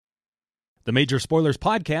The Major Spoilers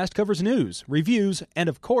podcast covers news, reviews, and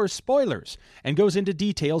of course spoilers, and goes into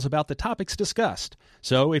details about the topics discussed.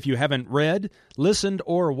 So if you haven't read, listened,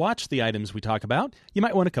 or watched the items we talk about, you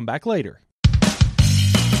might want to come back later.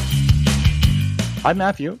 I'm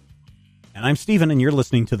Matthew. And I'm Steven, and you're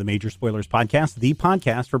listening to the Major Spoilers podcast, the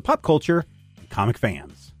podcast for pop culture and comic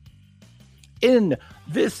fans. In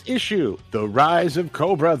this issue, the rise of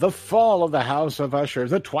Cobra, the fall of the House of Usher,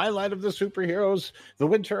 the twilight of the superheroes, the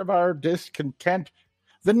winter of our discontent,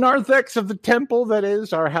 the narthex of the temple that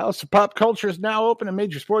is our house of pop culture is now open, and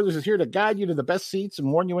Major Spoilers is here to guide you to the best seats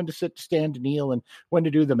and warn you when to sit, stand, kneel, and when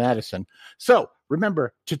to do the Madison. So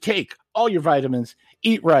remember to take all your vitamins,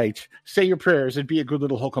 eat right, say your prayers, and be a good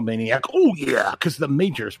little Hulkamaniac. Oh yeah, because the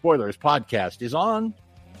Major Spoilers podcast is on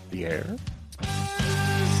the air.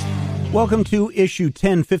 Welcome to issue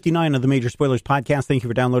 1059 of the Major Spoilers podcast. Thank you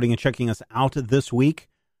for downloading and checking us out this week.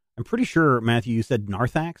 I'm pretty sure, Matthew, you said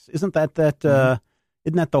Narthax. Isn't that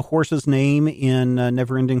isn't that the horse's name in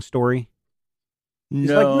Neverending Story?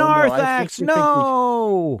 He's like, Narthax,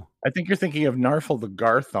 no! I think you're thinking of Narfel the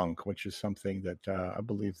Garthunk, which is something that I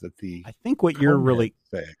believe that the... I think what you're really...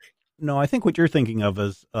 No, I think what you're thinking of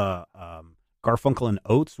is Garfunkel and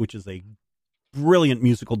Oates, which is a brilliant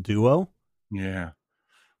musical duo. Yeah.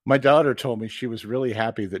 My daughter told me she was really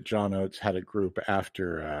happy that John Oates had a group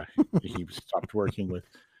after he stopped working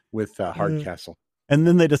with Hardcastle. And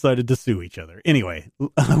then they decided to sue each other. Anyway,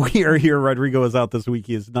 we are here. Rodrigo is out this week.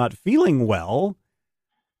 He is not feeling well.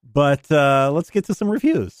 But let's get to some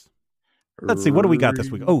reviews. Let's see. What do we got this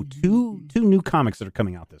week? Oh, two new comics that are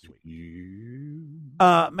coming out this week.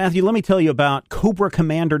 Matthew, let me tell you about Cobra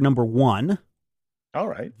Commander #1. All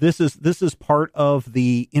right. This is part of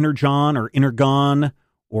the Energon or Energon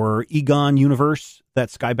or Egon universe that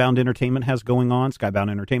Skybound Entertainment has going on. Skybound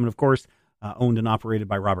Entertainment, of course, owned and operated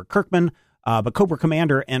by Robert Kirkman. But Cobra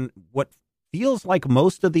Commander and what feels like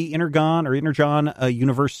most of the Energon or Energon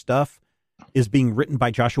universe stuff is being written by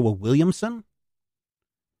Joshua Williamson.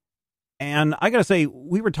 And I got to say,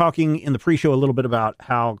 we were talking in the pre-show a little bit about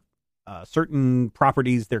how certain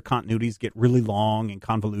properties, their continuities get really long and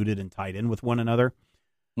convoluted and tied in with one another.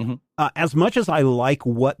 Mm-hmm. As much as I like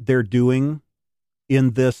what they're doing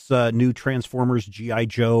in this new Transformers G.I.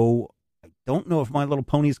 Joe, I don't know if My Little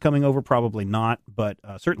Pony's coming over, probably not, but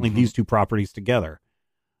certainly these two properties together.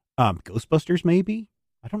 Ghostbusters, maybe?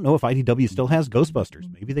 I don't know if IDW still has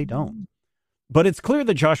Ghostbusters. Maybe they don't. But it's clear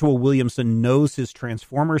that Joshua Williamson knows his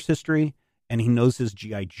Transformers history, and he knows his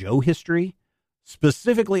G.I. Joe history.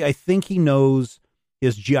 Specifically, I think he knows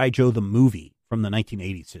his G.I. Joe the movie from the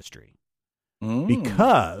 1980s history.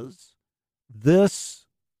 Because this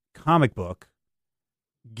comic book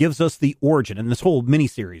gives us the origin, and this whole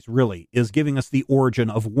miniseries really is giving us the origin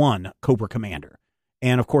of one Cobra Commander.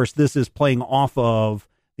 And of course, this is playing off of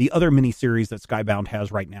the other miniseries that Skybound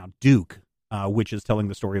has right now, Duke, which is telling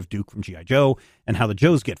the story of Duke from G.I. Joe and how the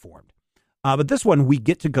Joes get formed. But this one, we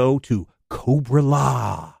get to go to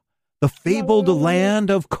Cobra-La, the fabled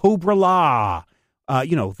land of Cobra-La.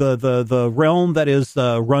 The realm that is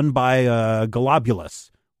run by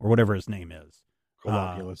Golobulus, or whatever his name is.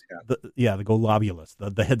 Golobulus, the Golobulus,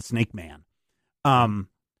 the head snake man.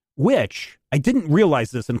 Which I didn't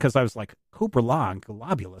realize this, and because I was like, Cobra-La and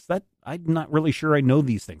Golobulus, that I'm not really sure I know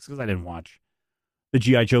these things because I didn't watch the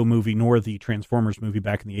G.I. Joe movie nor the Transformers movie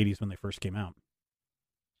back in the 80s when they first came out.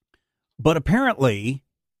 But apparently,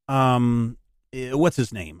 what's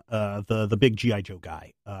his name? The big G.I. Joe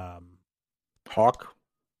guy. Hawk?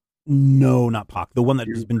 No, not Pac. The one that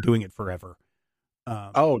has been doing it forever.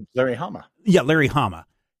 Larry Hama. Yeah, Larry Hama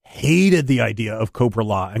hated the idea of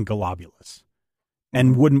Cobra-La and Golobulus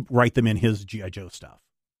and wouldn't write them in his G.I. Joe stuff.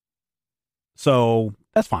 So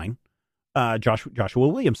that's fine. Joshua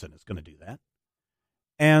Williamson is going to do that.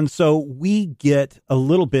 And so we get a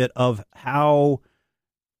little bit of how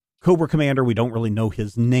Cobra Commander, we don't really know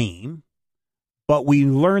his name, but we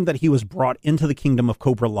learned that he was brought into the kingdom of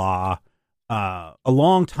Cobra-La a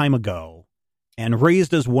long time ago and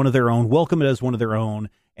raised as one of their own, welcomed as one of their own.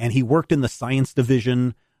 And he worked in the science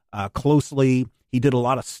division closely. He did a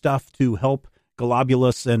lot of stuff to help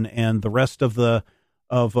Golobulus and the rest of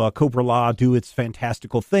Cobra-La do its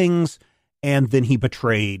fantastical things. And then he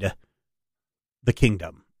betrayed the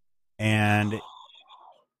kingdom. And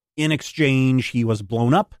in exchange, he was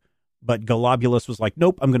blown up. But Golobulus was like,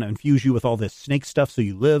 nope, I'm going to infuse you with all this snake stuff so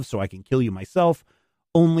you live, so I can kill you myself.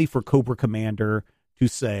 Only for Cobra Commander to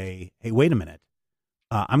say, hey, wait a minute.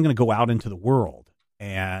 I'm going to go out into the world.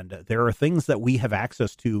 And there are things that we have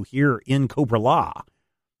access to here in Cobra-La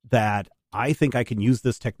that I think I can use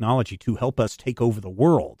this technology to help us take over the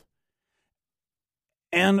world.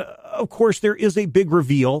 And, of course, there is a big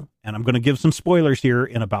reveal and I'm going to give some spoilers here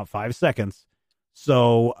in about 5 seconds.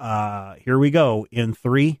 So here we go. In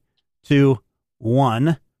 3, 2,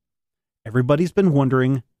 1. Everybody's been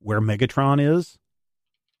wondering where Megatron is,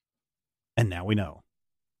 and now we know.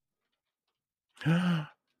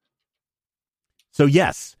 So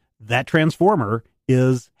yes, that Transformer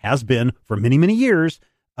has been for many, many years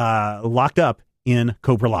locked up in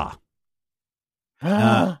Cobra-La.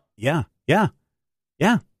 Yeah.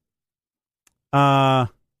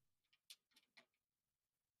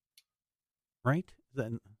 Right?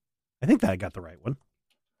 I think that I got the right one.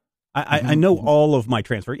 I know all of my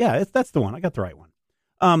transfer. Yeah, that's the one. I got the right one.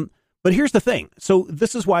 But here's the thing. So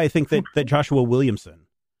this is why I think that Joshua Williamson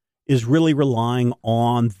is really relying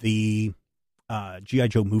on the G.I.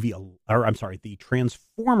 Joe movie, the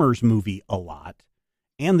Transformers movie a lot,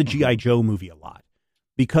 and the G.I. Joe movie a lot.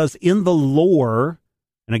 Because in the lore,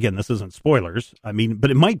 and again, this isn't spoilers, I mean,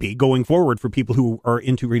 but it might be going forward for people who are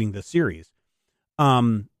into reading this series.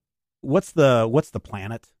 What's the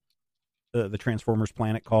planet? The Transformers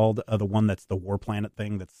planet called? The one that's the war planet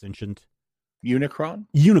thing that's sentient? Unicron?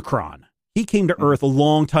 Unicron. He came to Earth a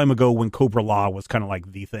long time ago when Cobra-La was kind of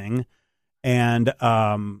like the thing. And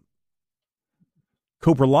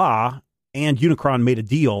Cobra-La and Unicron made a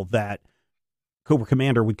deal that Cobra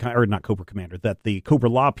Commander would that the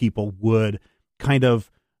Cobra-La people would kind of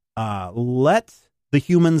let the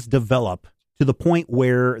humans develop to the point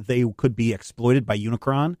where they could be exploited by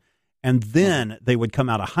Unicron, and then they would come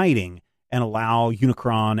out of hiding and allow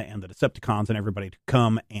Unicron and the Decepticons and everybody to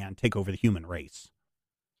come and take over the human race.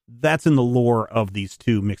 That's in the lore of these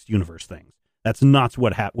two mixed universe things. That's not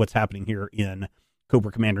what's happening here in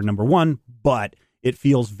Cobra Commander #1, but it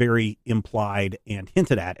feels very implied and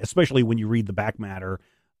hinted at, especially when you read the back matter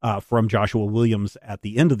from Joshua Williams at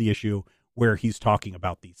the end of the issue where he's talking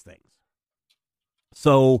about these things.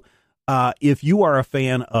 So if you are a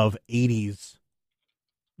fan of 80s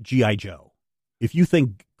G.I. Joe, if you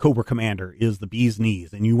think Cobra Commander is the bee's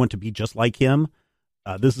knees and you want to be just like him,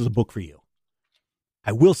 this is a book for you.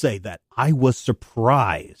 I will say that I was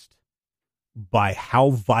surprised by how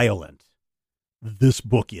violent this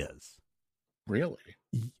book is. Really?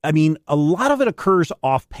 I mean, a lot of it occurs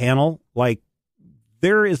off panel. Like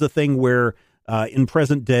there is a thing where in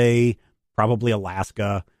present day, probably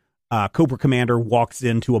Alaska, Cobra Commander walks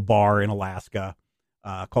into a bar in Alaska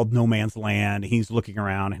called No Man's Land. He's looking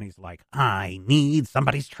around and he's like, I need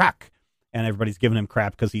somebody's truck. And everybody's giving him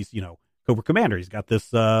crap because he's, Cobra Commander. He's got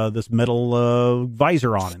this metal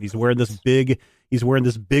visor on, and he's wearing this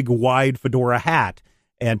big wide fedora hat,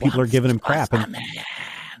 and people are giving him crap. And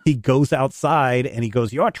he goes outside and he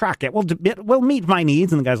goes, your truck, it will meet my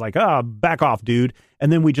needs. And the guy's like, oh, back off, dude.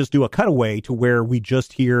 And then we just do a cutaway to where we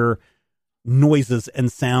just hear noises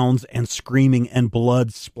and sounds and screaming and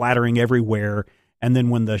blood splattering everywhere. And then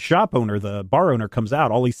when the shop owner, the bar owner, comes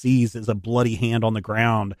out, all he sees is a bloody hand on the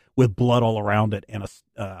ground with blood all around it and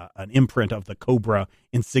an imprint of the Cobra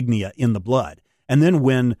insignia in the blood. And then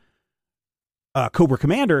when Cobra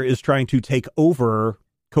Commander is trying to take over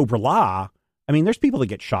Cobra-La, I mean, there's people that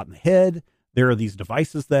get shot in the head. There are these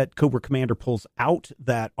devices that Cobra Commander pulls out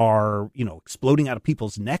that are, exploding out of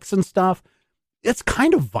people's necks and stuff. It's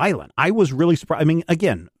kind of violent. I was really surprised. I mean,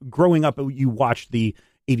 again, growing up, you watch the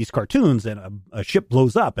 80s cartoons and a ship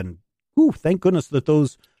blows up, and thank goodness that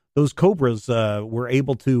those Cobras were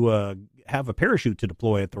able to have a parachute to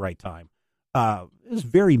deploy at the right time. It was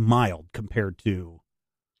very mild compared to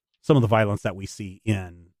some of the violence that we see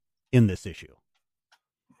in this issue.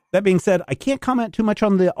 That being said, I can't comment too much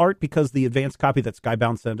on the art because the advanced copy that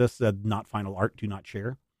Skybound sent us said not final art, do not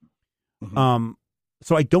share. Mm-hmm.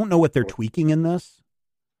 So I don't know what they're tweaking in this,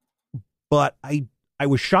 but I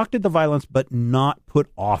was shocked at the violence, but not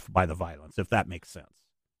put off by the violence, if that makes sense.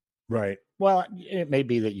 Right. Well, it may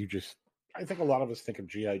be that I think a lot of us think of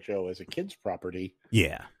G.I. Joe as a kid's property.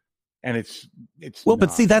 Yeah. And it's well,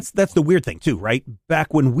 but see, that's the weird thing too, right?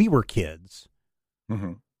 Back when we were kids,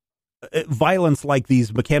 violence like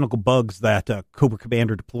these mechanical bugs that Cobra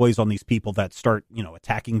Commander deploys on these people that start,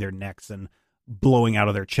 attacking their necks and blowing out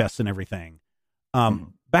of their chests and everything.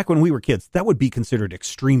 Back when we were kids, that would be considered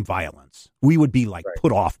extreme violence. We would be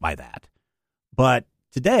put off by that. But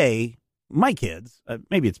today, my kids,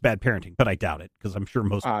 maybe it's bad parenting, but I doubt it because I'm sure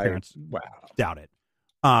most parents doubt it.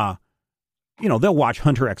 They'll watch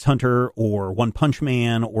Hunter x Hunter or One Punch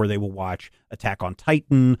Man, or they will watch Attack on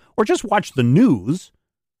Titan, or just watch the news,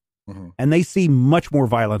 and they see much more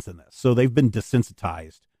violence in this. So they've been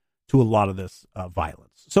desensitized to a lot of this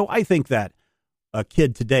violence. So I think that a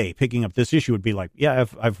kid today picking up this issue would be like, yeah,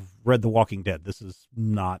 I've read The Walking Dead. This is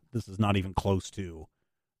not even close to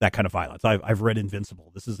that kind of violence. I've read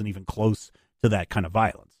Invincible. This isn't even close to that kind of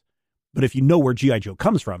violence. But if you know where G.I. Joe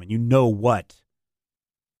comes from and you know what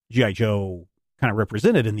G.I. Joe kind of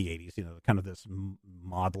represented in the 80s, kind of this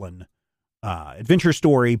maudlin adventure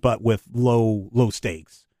story, but with low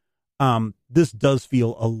stakes. This does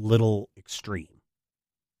feel a little extreme,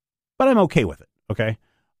 but I'm okay with it. Okay.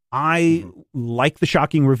 I like the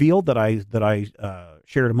shocking reveal that I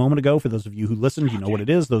shared a moment ago. For those of you who listened, you know what it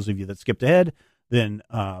is. Those of you that skipped ahead, then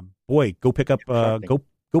boy, go pick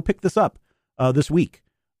this up this week.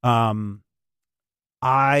 I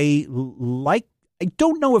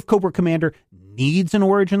don't know if Cobra Commander needs an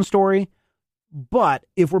origin story, but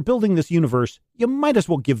if we're building this universe, you might as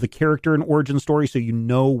well give the character an origin story so you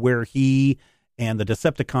know where he and the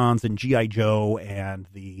Decepticons and G.I. Joe and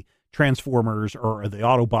the Transformers or the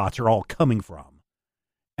Autobots are all coming from.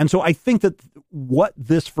 And so I think that what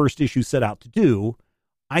this first issue set out to do,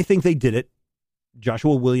 I think they did it.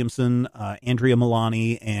 Joshua Williamson, Andrea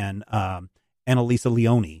Milani, and Annalisa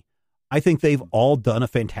Leone. I think they've all done a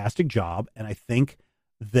fantastic job, and I think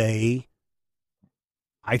they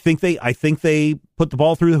put the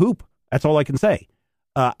ball through the hoop. That's all I can say.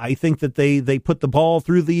 I think that they put the ball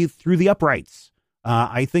through the uprights.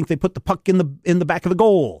 I think they put the puck in the back of the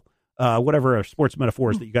goal. Whatever sports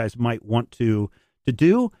metaphors that you guys might want to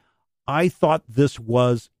do. I thought this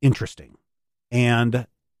was interesting, and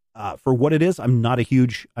for what it is, I'm not a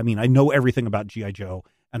huge. I mean, I know everything about G.I. Joe,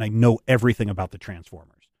 and I know everything about the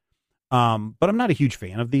Transformers. But I'm not a huge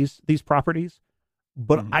fan of these properties.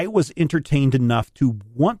 But I was entertained enough to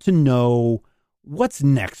want to know what's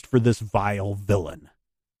next for this vile villain.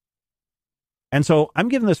 And so I'm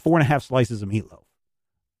giving this 4.5 slices of meatloaf.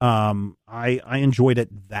 I enjoyed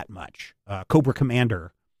it that much. Cobra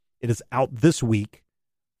Commander, it is out this week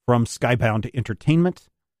from Skybound Entertainment.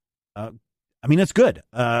 I mean, it's good.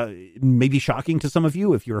 Maybe shocking to some of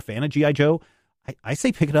you if you're a fan of G.I. Joe. I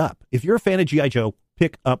say pick it up. If you're a fan of G.I. Joe,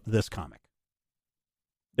 pick up this comic.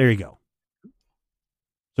 There you go.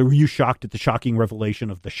 So were you shocked at the shocking revelation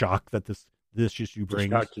of the shock that this issue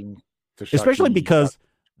brings? Especially because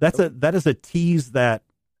that is a tease that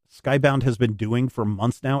Skybound has been doing for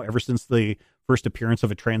months now, ever since the first appearance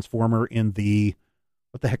of a Transformer in the,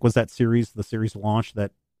 what the heck was that series? The series launch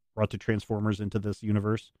that brought the Transformers into this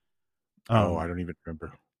universe. I don't even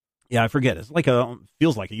remember. Yeah, I forget. It's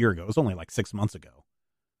feels like a year ago. It was only like 6 months ago.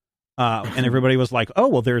 And everybody was like, oh,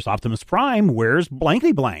 well, there's Optimus Prime. Where's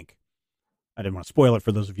blankety blank? I didn't want to spoil it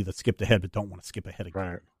for those of you that skipped ahead, but don't want to skip ahead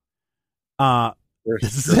again. Right.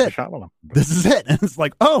 This is it. This is it. And it's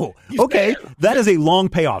like, oh, okay. That is a long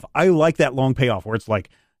payoff. I like that long payoff where it's like,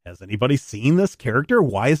 has anybody seen this character?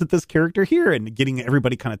 Why isn't this character here? And getting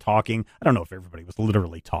everybody kind of talking. I don't know if everybody was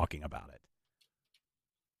literally talking about it.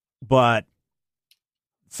 But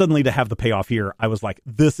suddenly to have the payoff here, I was like,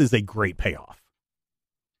 this is a great payoff.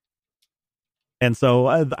 And so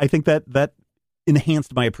I think that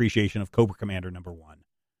enhanced my appreciation of Cobra Commander #1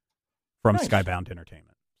 from Skybound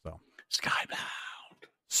Entertainment. So Skybound.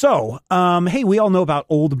 So, hey, we all know about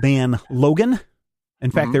Old Man Logan. In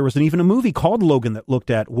fact, there was even a movie called Logan that looked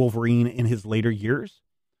at Wolverine in his later years.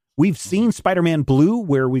 We've seen Spider-Man Blue,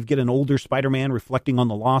 where we get an older Spider-Man reflecting on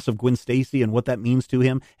the loss of Gwen Stacy and what that means to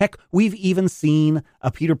him. Heck, we've even seen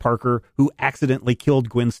a Peter Parker who accidentally killed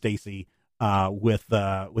Gwen Stacy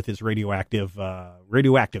with his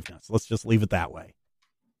radioactiveness. Let's just leave it that way.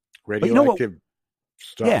 Radioactive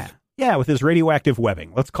stuff. Yeah, with his radioactive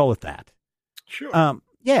webbing. Let's call it that. Sure.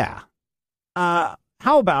 Yeah. How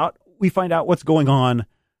about we find out what's going on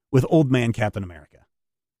with Old Man Captain America?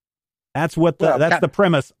 That's what the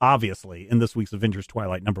premise, obviously, in this week's Avengers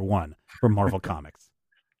Twilight #1 from Marvel Comics.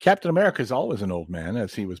 Captain America is always an old man,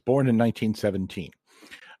 as he was born in 1917.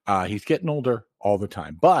 He's getting older all the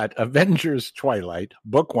time. But Avengers Twilight,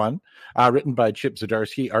 book 1, written by Chip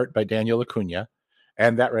Zdarsky, art by Daniel Acuna.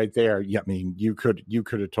 And that right there, I mean, you could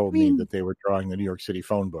have told me that they were drawing the New York City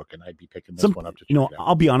phone book, and I'd be picking this one up to check it out.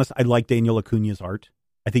 I'll be honest, I like Daniel Acuna's art.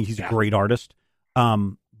 I think he's a great artist.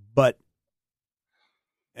 But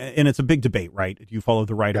and it's a big debate, right? Do you follow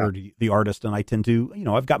the writer or the artist? And I tend to,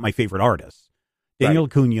 I've got my favorite artists. Daniel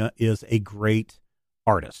Acuna is a great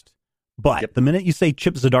artist. But the minute you say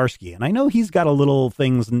Chip Zdarsky, and I know he's got a little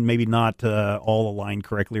things maybe not all aligned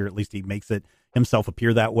correctly, or at least he makes it himself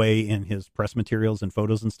appear that way in his press materials and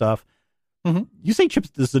photos and stuff. Mm-hmm. You say Chip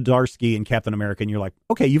Zdarsky and Captain America, and you're like,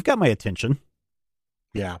 okay, you've got my attention.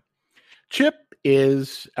 Yeah. Chip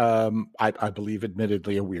is, I believe,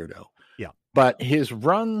 admittedly a weirdo. Yeah. But his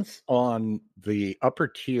runs on the upper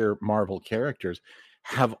tier Marvel characters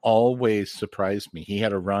have always surprised me. He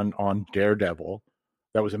had a run on Daredevil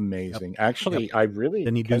that was amazing. Actually, I really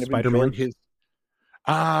didn't he do Spider-Man? His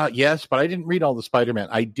yes, but I didn't read all the Spider-Man.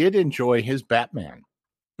 I did enjoy his Batman.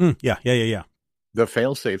 Yeah. The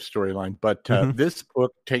failsafe storyline. But this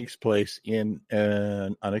book takes place in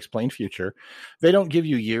an unexplained future. They don't give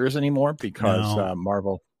you years anymore because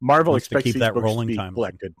Marvel expects these books to be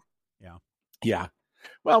collected. Yeah.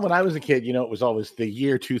 Well, when I was a kid, it was always the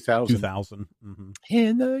year 2000. 2000.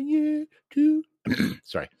 In the year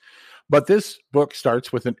sorry. But this book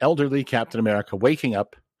starts with an elderly Captain America waking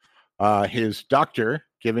up, his doctor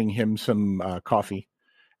giving him some coffee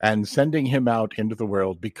and sending him out into the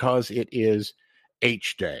world because it is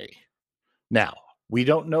H-Day. Now, we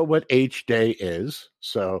don't know what H-Day is,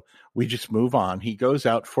 so we just move on. He goes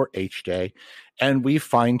out for H-Day, and we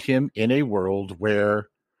find him in a world where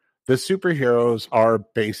the superheroes are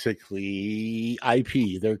basically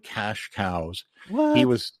IP. They're cash cows. What?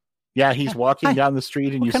 He's walking down the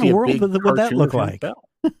street, and you see a big cartoon. Would that look like?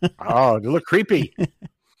 Oh, they look creepy.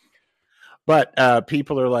 But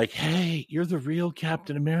people are like, "Hey, you're the real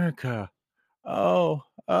Captain America." Oh,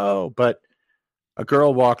 but a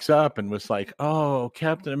girl walks up and was like, "Oh,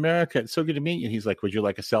 Captain America, it's so good to meet you." He's like, "Would you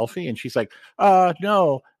like a selfie?" And she's like,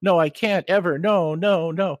 no, I can't ever.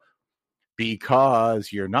 No.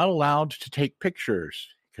 Because you're not allowed to take pictures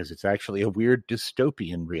because it's actually a weird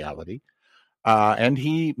dystopian reality. And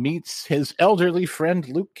he meets his elderly friend,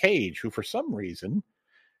 Luke Cage, who for some reason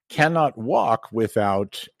cannot walk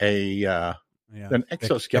without an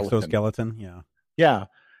exoskeleton. Exoskeleton, yeah.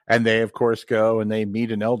 And they, of course, go and they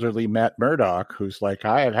meet an elderly Matt Murdock, who's like,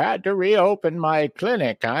 "I have had to reopen my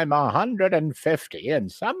clinic. I'm 150,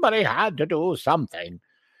 and somebody had to do something."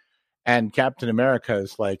 And Captain America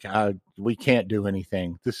is like, "We can't do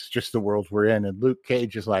anything. This is just the world we're in." And Luke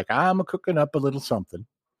Cage is like, "I'm cooking up a little something."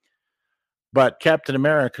 But Captain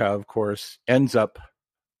America, of course, ends up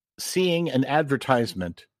seeing an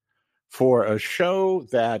advertisement for a show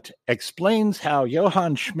that explains how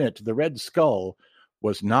Johann Schmidt, the Red Skull,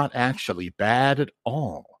 was not actually bad at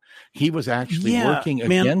all. He was actually working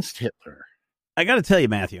against Hitler. I got to tell you,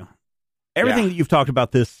 Matthew, everything that you've talked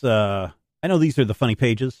about this, I know these are the funny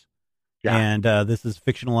pages, and this is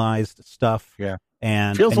fictionalized stuff. Yeah,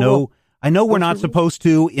 and I know we're not supposed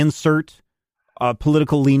to insert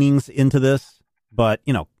political leanings into this, but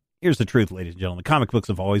here's the truth, ladies and gentlemen: comic books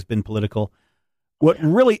have always been political.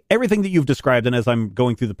 Really, everything that you've described, and as I'm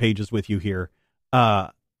going through the pages with you here,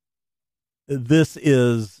 this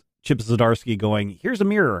is Chip Zdarsky going, "Here's a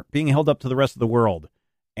mirror being held up to the rest of the world,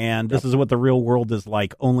 and this is what the real world is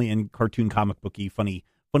like, only in cartoon comic booky, funny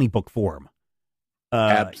book form."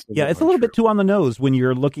 Absolutely it's a little bit too on the nose when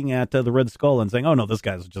you're looking at the Red Skull and saying, "Oh no, this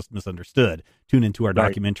guy's just misunderstood." Tune into our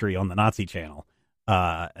documentary on the Nazi channel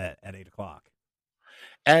at 8:00.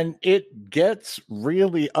 And it gets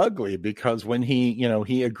really ugly because when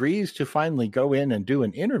he agrees to finally go in and do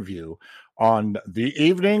an interview on the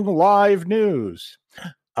Evening Live News,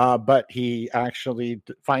 but he actually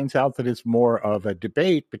finds out that it's more of a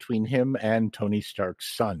debate between him and Tony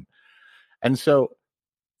Stark's son. And so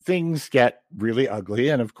things get really ugly.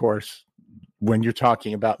 And of course, when you're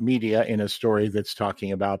talking about media in a story that's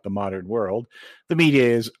talking about the modern world, the media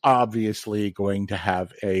is obviously going to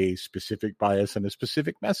have a specific bias and a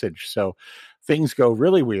specific message. So things go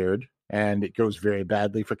really weird, and it goes very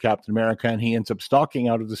badly for Captain America, and he ends up stalking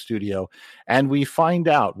out of the studio, and we find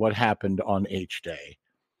out what happened on H-Day.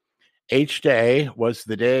 H-Day was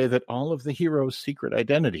the day that all of the heroes' secret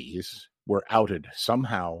identities were outed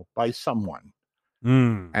somehow by someone.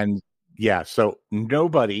 And so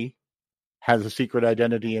nobody has a secret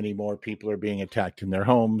identity anymore. People are being attacked in their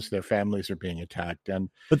homes. Their families are being attacked.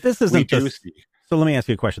 But this isn't so let me ask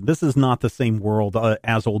you a question. This is not the same world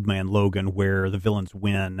as Old Man Logan, where the villains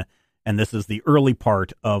win. And this is the early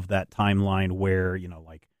part of that timeline where,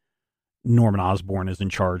 like Norman Osborn is in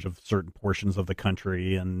charge of certain portions of the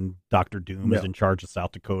country and Dr. Doom is in charge of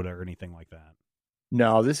South Dakota or anything like that.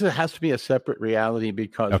 No, this has to be a separate reality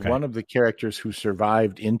because one of the characters who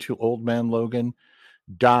survived into Old Man Logan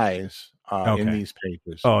dies in these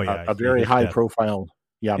pages. Oh, yeah. A very high profile,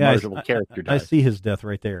 marketable character dies. I see his death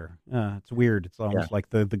right there. It's weird. It's almost like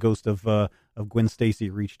the ghost of Gwen Stacy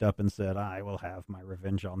reached up and said, "I will have my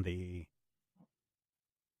revenge on thee."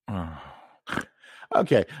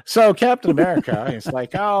 Okay, so Captain America is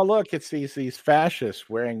like, "Oh, look, it's these fascists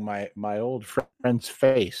wearing my old friend's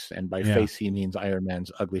face," and by face he means Iron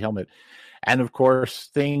Man's ugly helmet. And of course,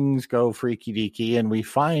 things go freaky deaky, and we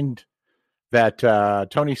find that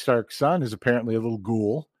Tony Stark's son is apparently a little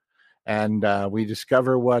ghoul, and we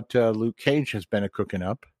discover what Luke Cage has been cooking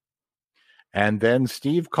up. And then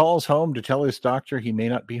Steve calls home to tell his doctor he may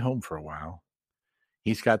not be home for a while.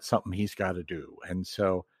 He's got something he's got to do, and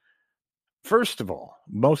so First of all,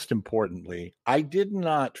 most importantly, I did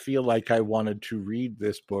not feel like I wanted to read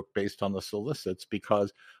this book based on the solicits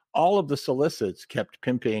because all of the solicits kept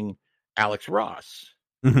pimping Alex Ross.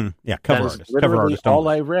 Mm-hmm. Yeah, cover That is artist. literally Cover artist all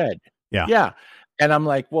only. I read. Yeah. Yeah. And I'm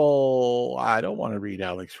like, well, I don't want to read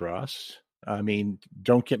Alex Ross. I mean,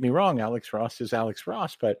 don't get me wrong, Alex Ross is Alex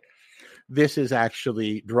Ross, but this is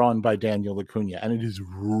actually drawn by Daniel Acuna, and it is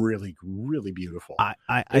really, really beautiful. I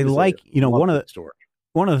like, one of the story.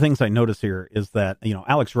 One of the things I notice here is that,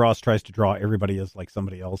 Alex Ross tries to draw everybody as like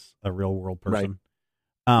somebody else, a real world person.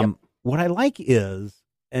 Right. What I like is,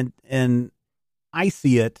 and I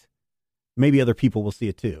see it, maybe other people will see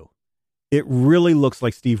it too. It really looks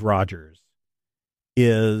like Steve Rogers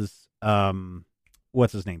is,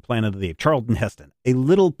 what's his name? Planet of the Apes, Charlton Heston, a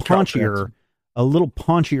little paunchier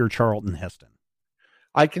Charlton Heston.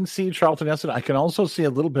 I can see Charlton Heston. I can also see a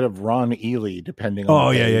little bit of Ron Ely, depending on. Oh,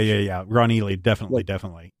 yeah. Ron Ely,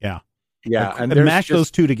 definitely. Yeah. Yeah. And mash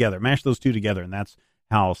those two together, and that's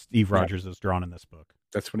how Steve Rogers is drawn in this book.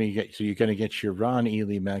 That's when you're going to get your Ron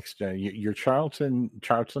Ely next, your Charlton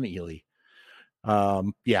Ely.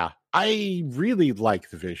 Yeah, I really like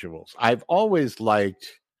the visuals. I've always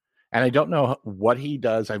liked, and I don't know what he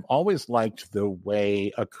does, I've always liked the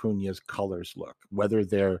way Acuna's colors look, whether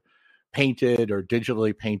they're painted or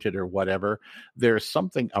digitally painted or whatever. There's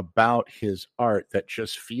something about his art that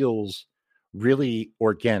just feels really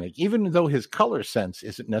organic, even though his color sense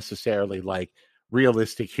isn't necessarily like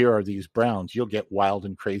realistic. Here are these browns. You'll get wild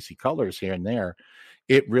and crazy colors here and there.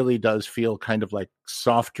 It really does feel kind of like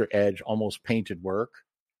softer edge, almost painted work.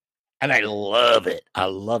 And I love it. I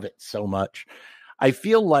love it so much. I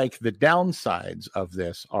feel like the downsides of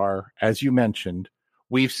this are, as you mentioned,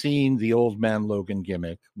 we've seen the Old Man Logan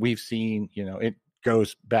gimmick. We've seen, it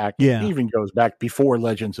goes back, it even goes back before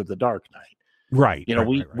Legends of the Dark Knight. Right.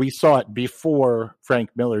 We saw it before Frank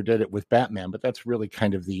Miller did it with Batman, but that's really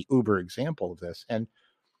kind of the uber example of this. And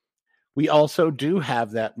we also do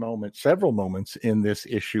have that moment, several moments in this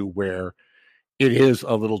issue where it is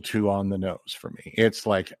a little too on the nose for me. It's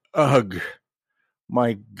like, ugh,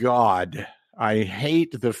 my God, I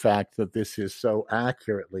hate the fact that this is so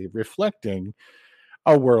accurately reflecting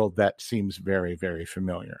a world that seems very, very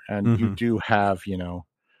familiar. And you do have,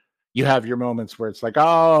 you have your moments where it's like,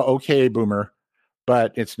 oh, okay, boomer,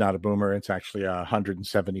 but it's not a boomer. It's actually a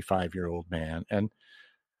 175-year-old man. And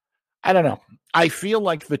I don't know. I feel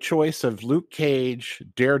like the choice of Luke Cage,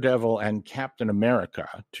 Daredevil, and Captain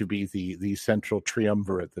America to be the central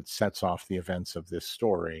triumvirate that sets off the events of this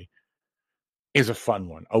story is a fun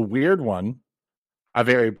one, a weird one, a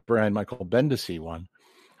very Brian Michael Bendis-y one.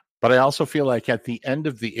 But I also feel like at the end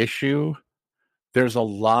of the issue, there's a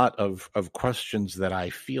lot of questions that I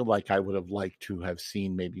feel like I would have liked to have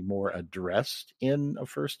seen maybe more addressed in a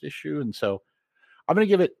first issue. And so I'm going to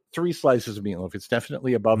give it 3 slices of meatloaf. It's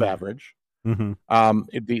definitely above average.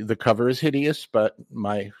 The cover is hideous, but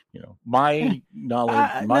my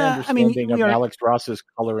knowledge, understanding of Alex Ross's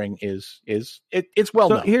coloring it's well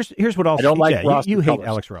known. Here's what I'll say. I don't like Ross. You hate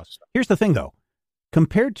Alex Ross. Here's the thing, though.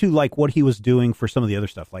 Compared to like what he was doing for some of the other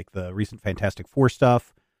stuff, like the recent Fantastic Four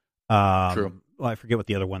stuff. True. Well, I forget what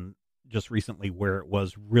the other one just recently, where it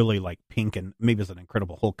was really like pink and maybe it's an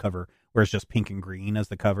Incredible Hulk cover where it's just pink and green as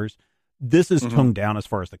the covers. This is toned down as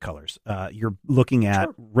far as the colors. You're looking at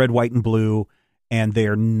red, white, and blue, and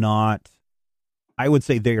they're not, I would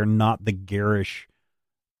say they are not the garish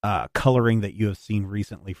coloring that you have seen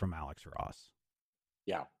recently from Alex Ross.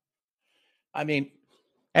 Yeah. I mean,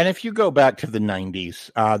 and if you go back to the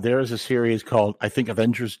 90s, there is a series called, I think,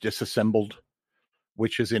 Avengers Disassembled,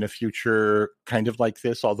 which is in a future kind of like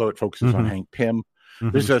this, although it focuses on Hank Pym.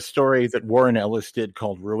 There's a story that Warren Ellis did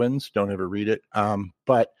called Ruins. Don't ever read it.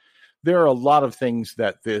 But there are a lot of things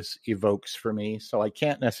that this evokes for me. So I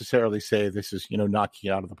can't necessarily say this is, knocking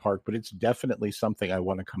it out of the park, but it's definitely something I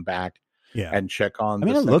want to come back and check on. I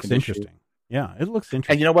mean, it looks interesting. Yeah, it looks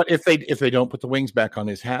interesting. And you know what? If they don't put the wings back on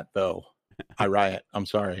his hat, though, I riot. I'm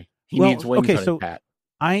sorry. He needs wings on his hat.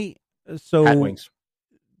 Hat wings.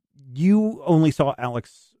 You only saw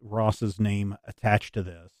Alex Ross's name attached to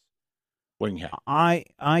this. Wing hat.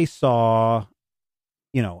 I saw,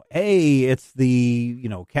 hey, it's the,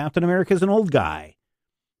 Captain America's an old guy.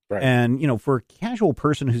 Right. And, for a casual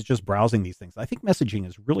person who's just browsing these things, I think messaging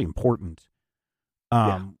is really important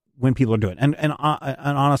when people are doing it. And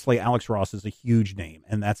honestly, Alex Ross is a huge name,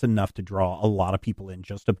 and that's enough to draw a lot of people in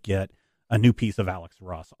just to get a new piece of Alex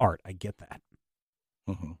Ross art. I get that.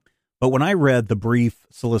 But when I read the brief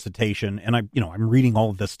solicitation, and I'm reading all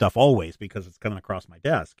of this stuff always because it's coming across my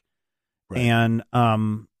desk, and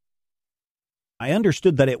I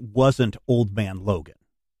understood that it wasn't Old Man Logan.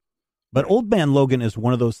 But Old Man Logan is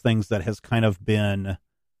one of those things that has kind of been,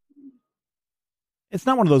 it's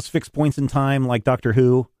not one of those fixed points in time like Doctor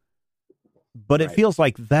Who, but it feels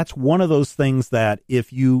like that's one of those things that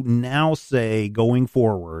if you now say going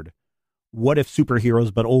forward, what if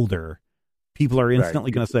superheroes but older, people are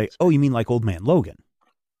instantly going to say, oh, you mean like Old Man Logan?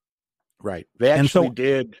 Right. They actually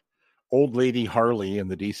did Old Lady Harley in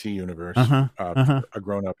the DC universe, a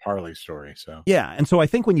grown-up Harley story. So yeah, and so I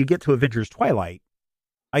think when you get to Avengers Twilight,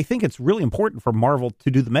 I think it's really important for Marvel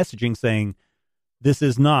to do the messaging saying, this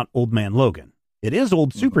is not Old Man Logan. It is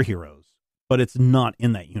old superheroes, but it's not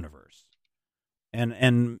in that universe.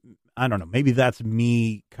 And I don't know, maybe that's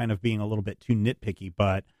me kind of being a little bit too nitpicky,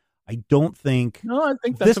 but I don't think. No, I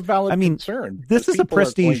think that's a valid concern. This is a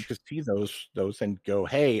prestige. To see those and go,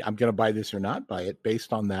 hey, I'm going to buy this or not buy it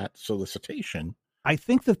based on that solicitation. I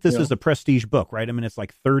think that this is a prestige book, right? I mean, it's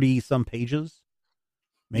like 30 some pages.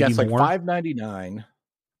 Maybe it's like $5.99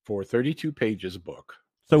 for 32 pages a book.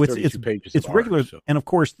 So it's regular, and of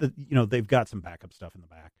course, they've got some backup stuff in the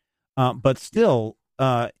back, but still,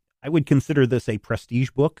 I would consider this a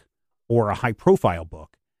prestige book or a high profile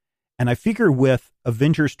book. And I figure with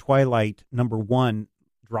Avengers Twilight #1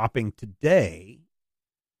 dropping today,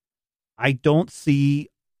 I don't see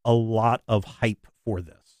a lot of hype for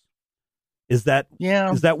this. Is that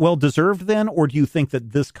well deserved then, or do you think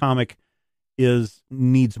that this comic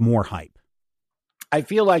needs more hype? I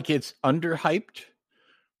feel like it's underhyped,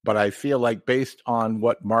 but I feel like based on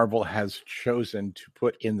what Marvel has chosen to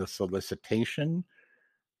put in the solicitation,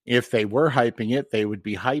 if they were hyping it, they would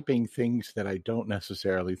be hyping things that I don't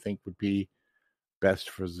necessarily think would be best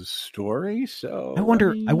for the story. So I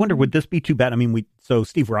wonder, would this be too bad? I mean, so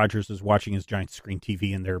Steve Rogers is watching his giant screen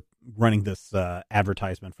TV and they're running this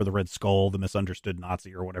advertisement for the Red Skull, the misunderstood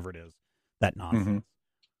Nazi or whatever it is, that nonsense. Mm-hmm.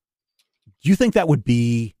 Do you think that would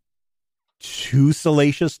be too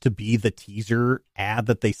salacious to be the teaser ad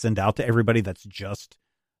that they send out to everybody? That's just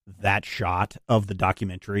that shot of the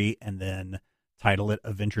documentary and then title it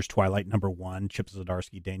Avengers Twilight #1, Chip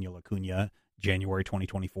Zdarsky, Daniel Acuna, January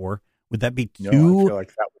 2024. Would that be too? No, I feel like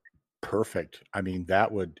that would be perfect. I mean,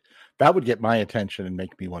 that would get my attention and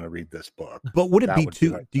make me want to read this book. But would it be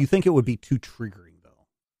too? Do you think it would be too triggering though,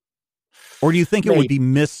 or do you think it would be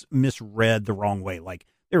misread the wrong way? Like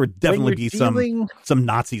there would definitely be some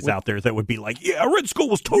Nazis out there that would be like, "Yeah, Red Skull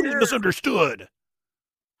was totally misunderstood."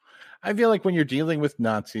 I feel like when you're dealing with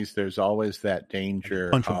Nazis, there's always that danger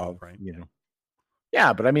of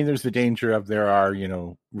Yeah, but I mean, there's the danger of there are,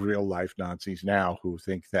 real life Nazis now who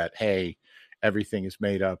think that, hey, everything is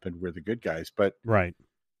made up and we're the good guys. But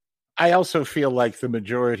I also feel like the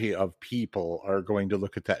majority of people are going to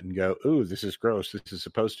look at that and go, ooh, this is gross. This is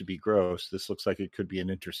supposed to be gross. This looks like it could be an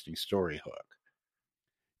interesting story hook.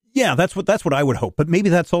 Yeah, that's what I would hope. But maybe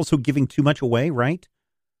that's also giving too much away, right?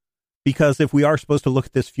 Because if we are supposed to look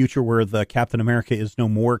at this future where the Captain America is no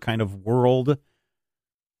more kind of world,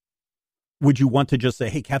 would you want to just say,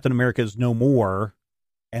 hey, Captain America is no more,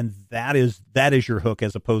 and that is your hook,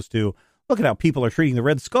 as opposed to, look at how people are treating the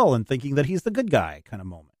Red Skull and thinking that he's the good guy kind of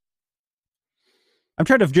moment? I'm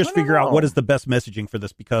trying to just figure out what is the best messaging for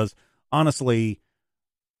this, because honestly,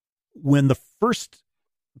 when the first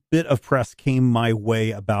bit of press came my way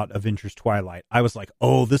about Avengers Twilight, I was like,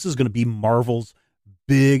 oh, this is going to be Marvel's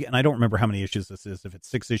big, and I don't remember how many issues this is, if it's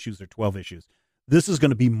 6 issues or 12 issues. This is going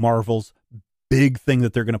to be Marvel's big thing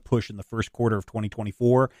that they're going to push in the first quarter of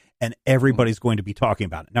 2024, and everybody's going to be talking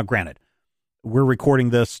about it. Now, granted, we're recording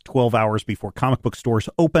this 12 hours before comic book stores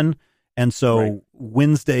open, and so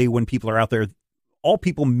Wednesday, when people are out there, all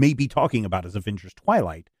people may be talking about is Avengers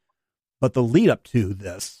Twilight, but the lead up to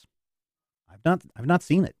this, I've not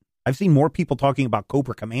seen it. I've seen more people talking about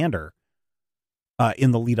Cobra Commander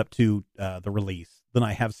in the lead up to the release than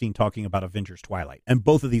I have seen talking about Avengers Twilight, and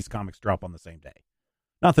both of these comics drop on the same day.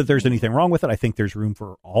 Not that there's anything wrong with it. I think there's room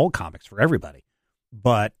for all comics for everybody.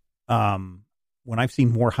 But when I've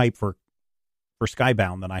seen more hype for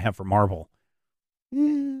Skybound than I have for Marvel,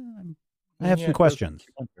 I have some questions.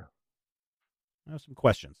 I have some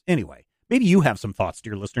questions. Anyway, maybe you have some thoughts,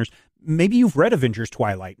 dear listeners. Maybe you've read Avengers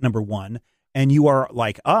Twilight #1, and you are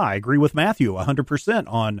like, I agree with Matthew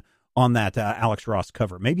 100% on that Alex Ross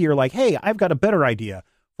cover. Maybe you're like, hey, I've got a better idea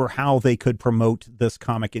for how they could promote this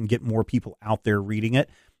comic and get more people out there reading it.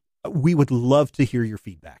 We would love to hear your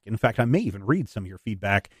feedback. In fact, I may even read some of your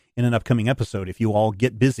feedback in an upcoming episode if you all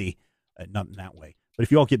get busy, not in that way, but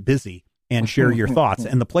if you all get busy and share your thoughts.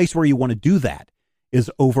 And the place where you want to do that is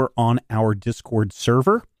over on our Discord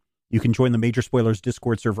server. You can join the Major Spoilers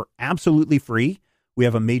Discord server absolutely free. We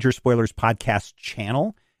have a Major Spoilers podcast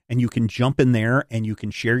channel, and you can jump in there and you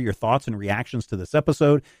can share your thoughts and reactions to this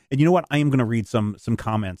episode. And you know what? I am going to read some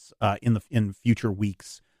comments in future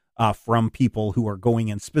weeks from people who are going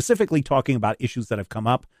in specifically talking about issues that have come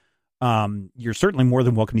up. You're certainly more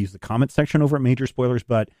than welcome to use the comment section over at Major Spoilers,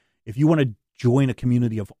 but if you want to join a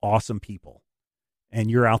community of awesome people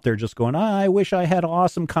and you're out there just going, I wish I had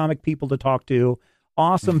awesome comic people to talk to,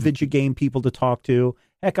 awesome video game people to talk to.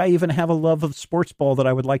 Heck, I even have a love of sports ball that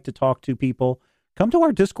I would like to talk to people. Come to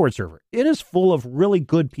our Discord server. It is full of really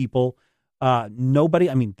good people. There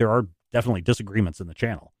are definitely disagreements in the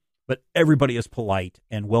channel, but everybody is polite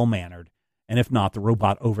and well-mannered. And if not, the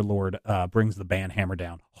robot overlord brings the band hammer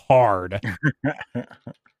down hard.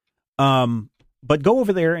 But go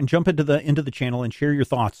over there and jump into the channel and share your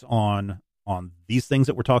thoughts on these things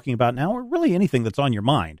that we're talking about now, or really anything that's on your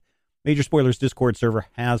mind. Major Spoilers Discord server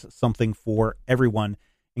has something for everyone,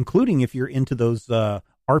 including if you're into those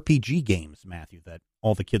RPG games, Matthew, that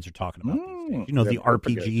all the kids are talking about these days. You know, the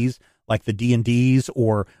RPGs like the D&Ds,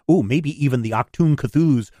 or maybe even the Achtung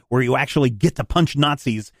Cthulhu's, where you actually get to punch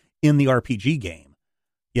Nazis in the RPG game.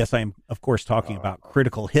 Yes, I am, of course, talking about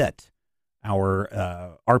Critical Hit,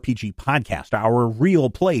 our RPG podcast, our real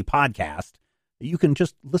play podcast that you can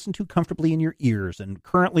just listen to comfortably in your ears. And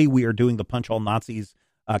currently we are doing the Punch All Nazis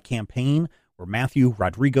campaign, where Matthew,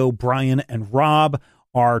 Rodrigo, Brian, and Rob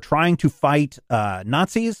are trying to fight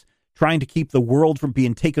Nazis, trying to keep the world from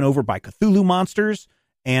being taken over by Cthulhu monsters,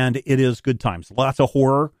 and it is good times. Lots of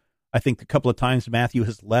horror. I think a couple of times Matthew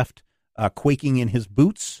has left quaking in his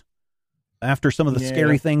boots after some of the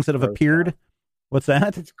scary things that have appeared. Stuff. What's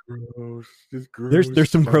that? It's gross. It's gross.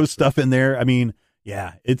 There's some gross stuff in there. I mean,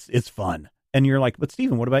 yeah, it's fun. And you're like, but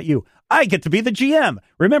Stephen, what about you? I get to be the GM.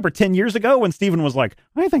 Remember 10 years ago when Stephen was like,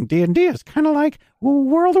 I think D&D is kind of like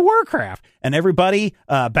World of Warcraft. And everybody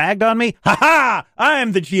bagged on me. Ha ha!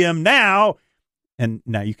 I'm the GM now. And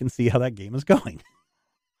now you can see how that game is going.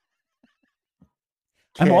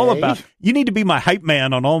 Okay. I'm all about, you need to be my hype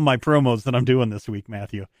man on all my promos that I'm doing this week,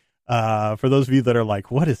 Matthew. For those of you that are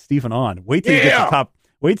like, what is Stephen on? Wait till you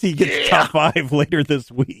get to top 5 later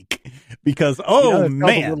this week, because man, a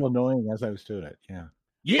little annoying as I was doing it.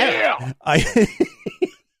 Yeah.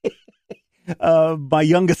 My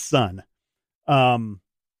youngest son,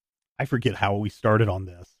 I forget how we started on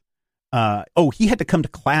this. He had to come to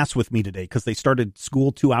class with me today because they started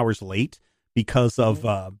school 2 hours late because of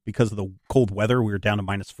the cold weather. We were down to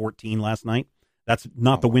 -14 last night. That's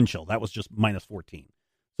not the wind chill. That was just -14.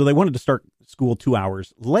 So they wanted to start school 2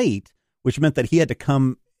 hours late, which meant that he had to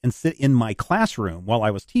come and sit in my classroom while I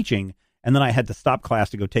was teaching, and then I had to stop class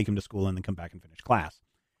to go take him to school and then come back and finish class.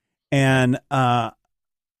 And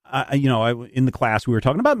in the class we were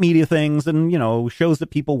talking about media things and shows that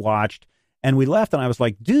people watched, and we left, and I was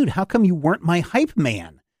like, dude, how come you weren't my hype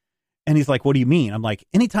man? And he's like, what do you mean? I'm like,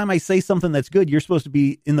 anytime I say something that's good, you're supposed to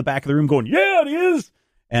be in the back of the room going, yeah, it is.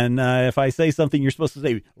 And if I say something, you're supposed to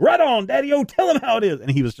say, right on, Daddy-O, tell him how it is. And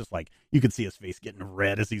he was just like, you could see his face getting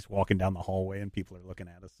red as he's walking down the hallway and people are looking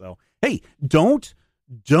at us. So, hey, don't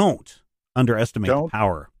underestimate the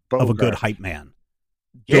power of a good hype man.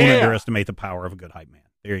 Don't underestimate the power of a good hype man.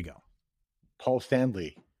 There you go. Paul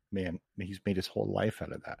Stanley, man, he's made his whole life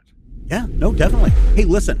out of that. Yeah, no, definitely. Hey,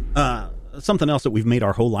 listen, something else that we've made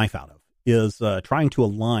our whole life out of is trying to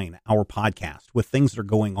align our podcast with things that are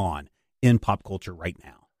going on in pop culture right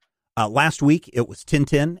now. Last week, it was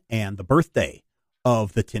Tintin and the birthday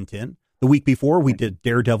of the Tintin. The week before, we did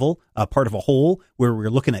Daredevil, part of a whole, where we were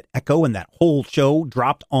looking at Echo, and that whole show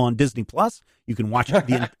dropped on Disney Plus. You can watch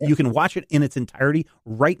it. You can watch it in its entirety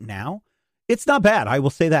right now. It's not bad, I will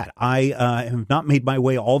say that. I have not made my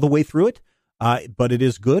way all the way through it, but it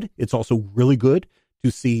is good. It's also really good to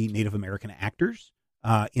see Native American actors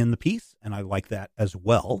in the piece, and I like that as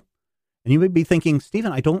well. And you may be thinking,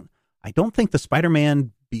 Stephen, I don't think the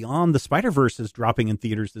Spider-Man Beyond the Spider-Verse is dropping in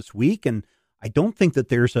theaters this week, and I don't think that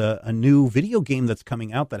there's a new video game that's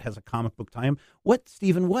coming out that has a comic book tie-in. What,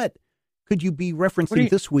 Stephen, what could you be referencing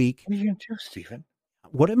this week? What are you going to do, Stephen?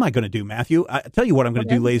 What am I going to do, Matthew? I tell you what I'm going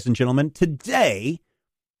to do, ladies and gentlemen. Today,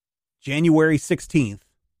 January 16th,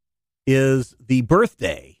 is the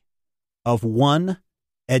birthday of one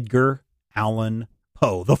Edgar Allan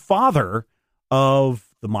Poe, the father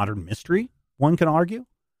of the modern mystery, one can argue,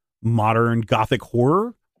 modern Gothic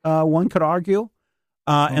horror, one could argue.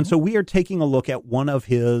 And so we are taking a look at one of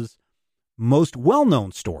his most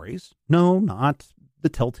well-known stories. No, not The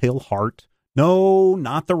Telltale Heart. No,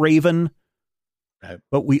 not The Raven.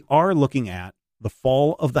 But we are looking at The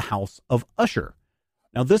Fall of the House of Usher.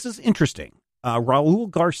 Now, this is interesting. Raul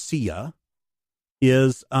Garcia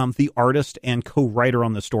is the artist and co-writer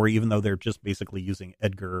on the story, even though they're just basically using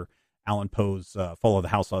Edgar Allan Poe's Fall of the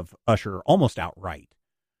House of Usher almost outright,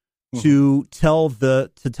 to tell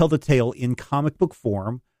the tale in comic book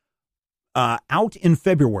form, out in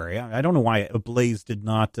February. I don't know why Blaze did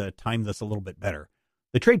not time this a little bit better.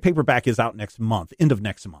 The trade paperback is out next month, end of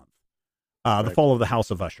next month. The Fall of the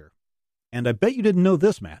House of Usher. And I bet you didn't know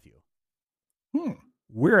this, Matthew.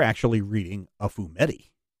 We're actually reading a fumetti.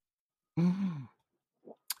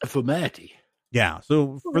 A fumetti. Yeah.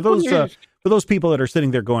 So for those people that are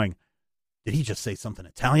sitting there going, did he just say something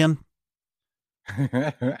Italian?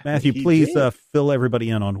 Matthew, please fill everybody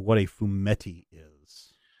in on what a fumetti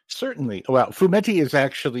is. Certainly. Well, fumetti is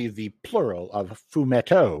actually the plural of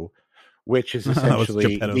fumetto, which is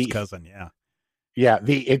essentially Geppetto's cousin. Yeah. Yeah,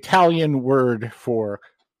 the Italian word for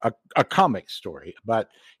a comic story, but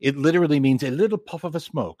it literally means a little puff of a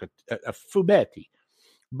smoke, a fumetti.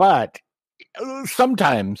 But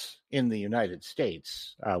sometimes in the United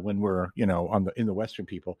States, when we're in the Western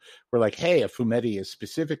people, we're like, hey, a fumetti is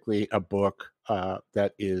specifically a book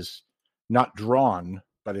that is not drawn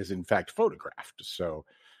but is in fact photographed. So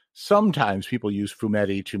sometimes people use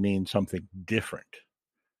fumetti to mean something different.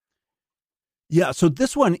 Yeah, so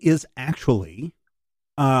this one is actually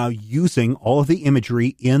using all of the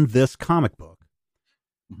imagery in this comic book.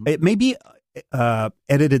 It may be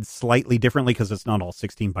edited slightly differently because it's not all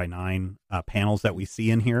 16:9 panels that we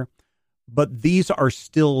see in here, but these are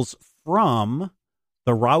stills from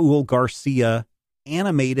the Raul Garcia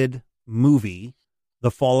animated movie,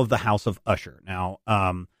 The Fall of the House of Usher. Now,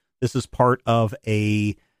 this is part of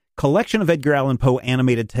a collection of Edgar Allan Poe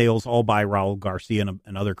animated tales, all by Raul Garcia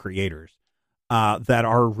and other creators, that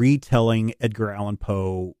are retelling Edgar Allan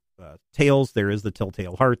Poe tales. There is The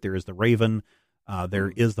Telltale Heart, there is The Raven,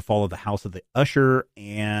 there is The Fall of the House of the Usher,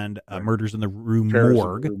 and Murders in the Rue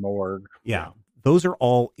Morgue. Yeah, those are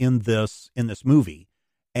all in this movie.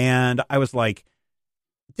 And I was like,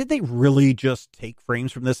 did they really just take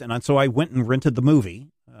frames from this? And so I went and rented the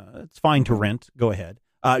movie. It's fine to rent. Go ahead.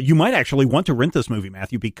 You might actually want to rent this movie,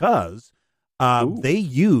 Matthew, because they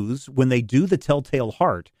use, when they do The Telltale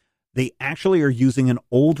Heart, they actually are using an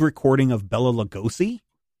old recording of Bela Lugosi,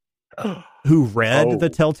 who read The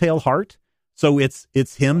Telltale Heart. So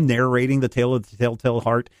it's him narrating the tale of the Telltale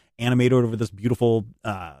Heart, animated over this beautiful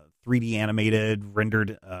 3D animated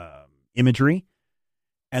rendered imagery.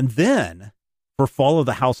 And then for Fall of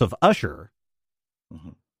the House of Usher,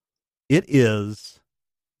 it is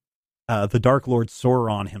the Dark Lord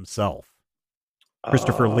Sauron himself,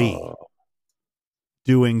 Christopher Lee,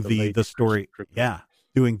 doing the story. Yeah.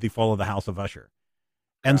 Doing The Fall of the House of Usher.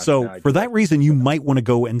 And for that reason, you might want to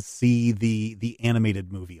go and see the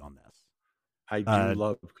animated movie on this. I do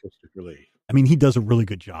love Christopher Lee. I mean, he does a really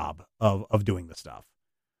good job of doing the stuff.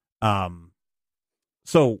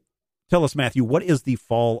 So tell us, Matthew, what is The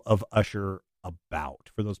Fall of Usher about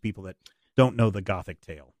for those people that don't know the Gothic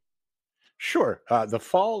tale? Sure. The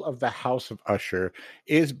Fall of the House of Usher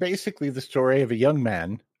is basically the story of a young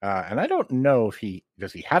man. And I don't know if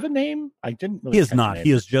does he have a name? I didn't really. He is not. He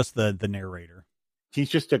is just the narrator. He's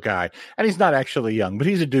just a guy, and he's not actually young, but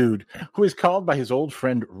he's a dude who is called by his old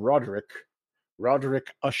friend Roderick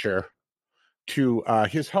Usher, to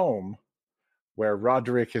his home, where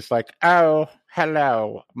Roderick is like, "Oh,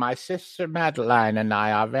 hello, my sister Madeline and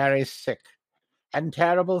I are very sick, and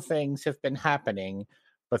terrible things have been happening."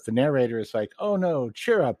 But the narrator is like, "Oh no,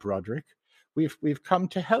 cheer up, Roderick. We've come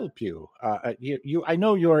to help you. I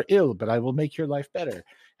know you're ill, but I will make your life better."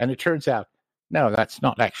 And it turns out, no, that's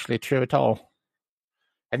not actually true at all.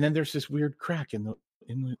 And then there's this weird crack in the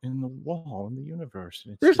wall in the universe.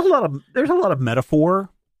 There's a lot of metaphor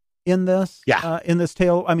in this. Yeah. In this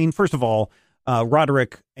tale. I mean, first of all,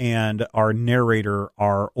 Roderick and our narrator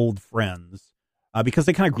are old friends because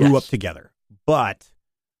they kind of grew up together. But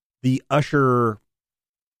the Usher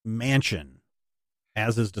mansion,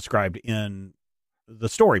 as is described in the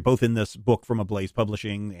story, both in this book from Ablaze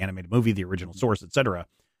Publishing, the animated movie, the original source, etc.,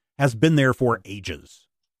 has been there for ages.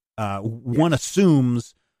 One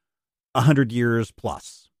assumes 100 years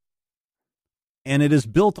plus. And it is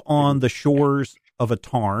built on the shores of a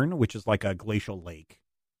tarn, which is like a glacial lake.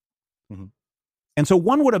 And so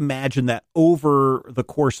one would imagine that over the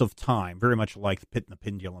course of time, very much like the Pit and the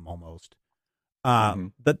Pendulum almost,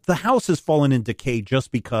 that the house has fallen in decay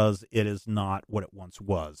just because it is not what it once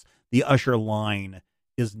was. The Usher line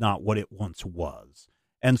is not what it once was.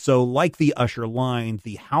 And so like the Usher line,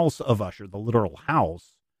 the House of Usher, the literal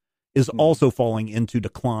house, is also falling into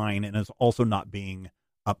decline and is also not being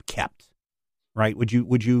upkept. Right? Would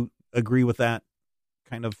you agree with that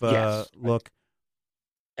kind of look?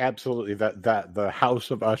 Absolutely. That the House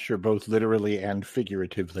of Usher, both literally and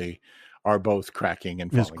figuratively, are both cracking and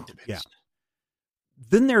falling to bits. Yeah.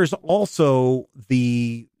 Then there's also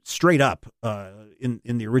the straight up in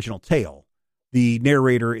the original tale. The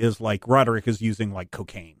narrator is like, Roderick is using like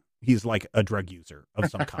cocaine. He's like a drug user of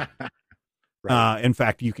some kind. Right. In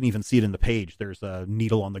fact, you can even see it in the page. There's a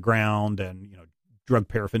needle on the ground and, drug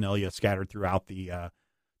paraphernalia scattered throughout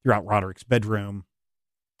throughout Roderick's bedroom.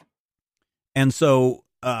 And so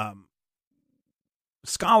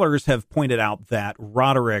scholars have pointed out that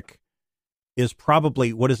Roderick is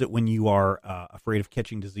probably, what is it when you are afraid of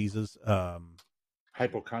catching diseases?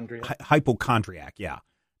 Hypochondriac. Hypochondriac, yeah.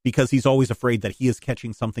 Because he's always afraid that he is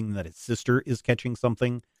catching something, that his sister is catching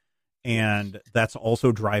something. And that's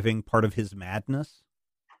also driving part of his madness.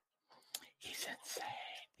 He's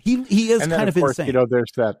insane. He is and then, kind of course, insane.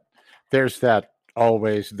 There's that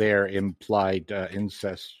always there implied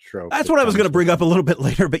incest trope. That's what I was going to bring up a little bit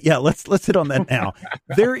later, but yeah, let's hit on that now.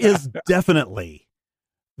 There is definitely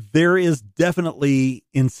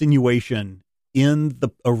insinuation in the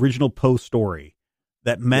original Poe story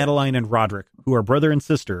that Madeline and Roderick, who are brother and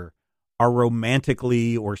sister, are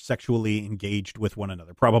romantically or sexually engaged with one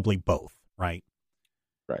another. Probably both, right?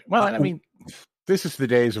 Right. Well, I mean, this is the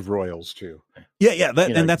days of royals too. Yeah.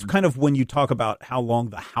 That's kind of when you talk about how long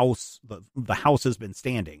the house has been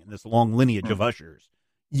standing and this long lineage of ushers.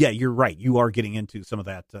 Yeah, you're right. You are getting into some of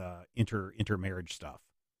that intermarriage stuff.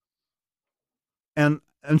 And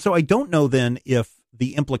so I don't know then if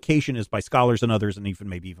the implication is by scholars and others, and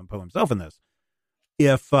maybe even Poe himself in this,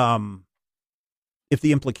 if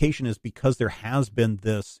the implication is because there has been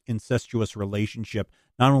this incestuous relationship,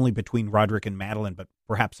 not only between Roderick and Madeline, but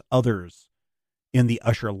perhaps others in the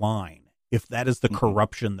Usher line, if that is the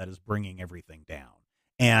corruption that is bringing everything down.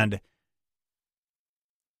 And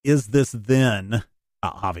is this then,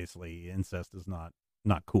 obviously incest is not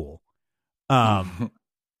cool.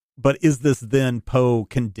 But is this then Poe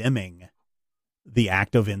condemning the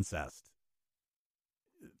act of incest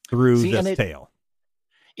through this tale?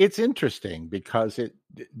 It's interesting because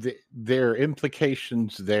there are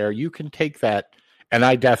implications there. You can take that, and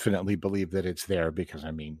I definitely believe that it's there because,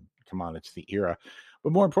 I mean, come on, it's the era.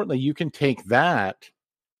 But more importantly, you can take that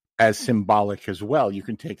as symbolic as well. You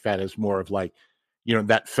can take that as more of like,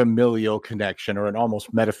 that familial connection or an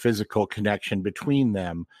almost metaphysical connection between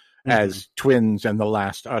them as twins and the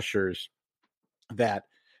last ushers, that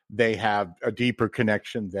they have a deeper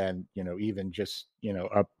connection than, even just,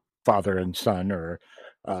 a father and son or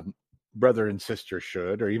brother and sister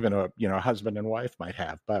should, or even a husband and wife might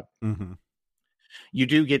have. But you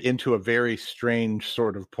do get into a very strange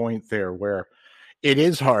sort of point there where it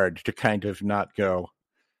is hard to kind of not go,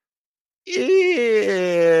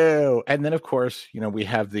 ew. And then, of course, we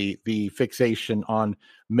have the fixation on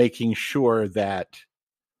making sure that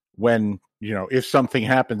when, if something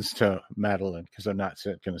happens to Madeline, because I'm not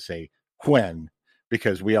going to say when,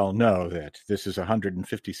 because we all know that this is a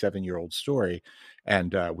 157-year-old story,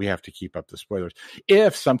 and we have to keep up the spoilers.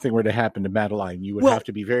 If something were to happen to Madeline, you would have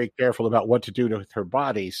to be very careful about what to do with her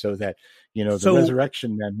body so that, the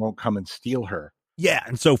resurrection men won't come and steal her. Yeah,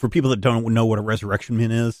 and so for people that don't know what a resurrection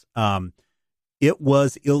man is, it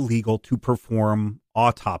was illegal to perform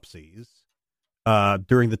autopsies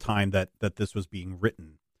during the time that this was being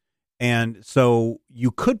written. And so you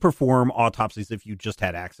could perform autopsies if you just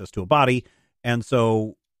had access to a body. And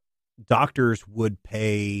so doctors would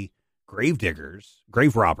pay grave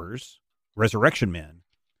robbers, resurrection men,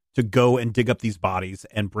 to go and dig up these bodies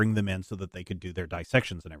and bring them in so that they could do their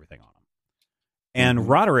dissections and everything on them. And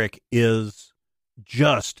Roderick is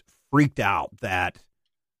just freaked out that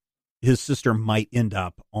his sister might end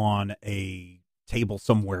up on a table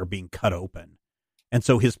somewhere being cut open. And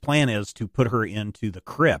so his plan is to put her into the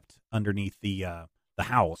crypt underneath the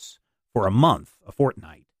house for a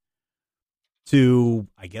fortnight, to,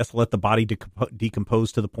 I guess, let the body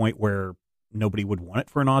decompose to the point where nobody would want it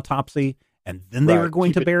for an autopsy, and then they were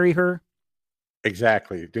going to bury her.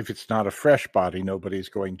 Exactly. If it's not a fresh body, nobody's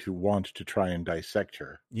going to want to try and dissect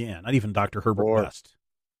her. Yeah, not even Dr. Herbert West.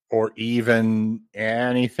 Or even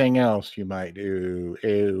anything else you might do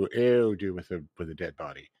with a dead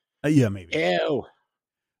body. Yeah, maybe. Ew.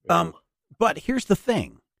 But here's the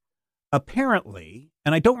thing. Apparently,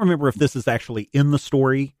 and I don't remember if this is actually in the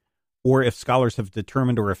story or if scholars have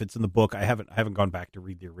determined, or if it's in the book. I haven't gone back to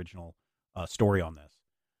read the original story on this.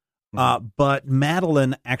 But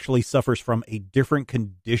Madeline actually suffers from a different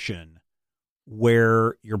condition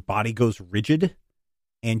where your body goes rigid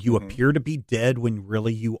and you appear to be dead when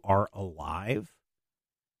really you are alive.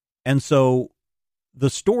 And so the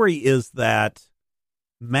story is that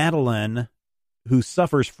Madeline, who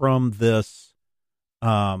suffers from this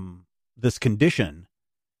condition,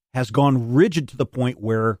 has gone rigid to the point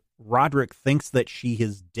where Roderick thinks that she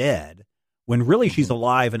is dead when really she's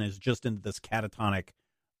alive and is just in this catatonic,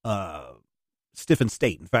 stiffened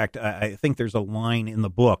state. In fact, I think there's a line in the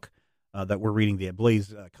book that we're reading, the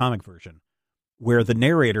Blaze comic version, where the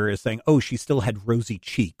narrator is saying, "Oh, she still had rosy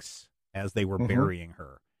cheeks as they were burying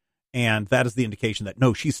her," and that is the indication that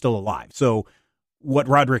no, she's still alive. So what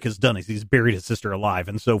Roderick has done is he's buried his sister alive,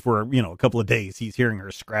 and so for a couple of days he's hearing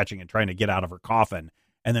her scratching and trying to get out of her coffin,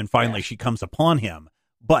 and then finally she comes upon him.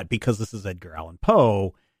 But because this is Edgar Allan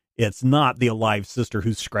Poe, it's not the alive sister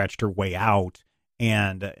who's scratched her way out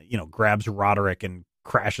and grabs Roderick and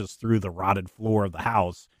crashes through the rotted floor of the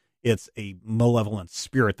house. It's a malevolent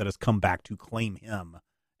spirit that has come back to claim him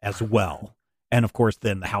as well. And of course,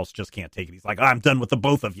 then the house just can't take it. He's like, "I'm done with the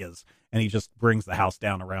both of yous," and he just brings the house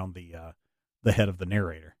down around the head of the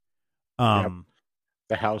narrator. The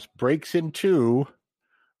house breaks in two.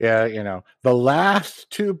 Yeah, the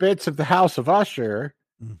last two bits of the House of Usher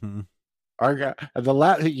are the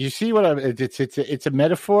last. You see what it's a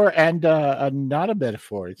metaphor and not a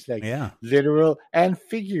metaphor. It's like literal and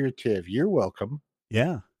figurative. You're welcome.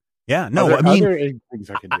 Yeah. No, other things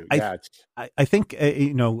I can do. I think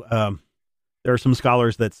there are some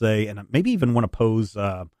scholars that say, and maybe even one of Poe's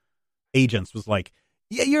agents was like,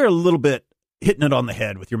 "Yeah, you're a little bit hitting it on the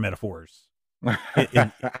head with your metaphors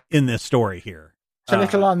in this story here. It's a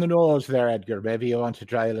little on the nose there, Edgar. Maybe you want to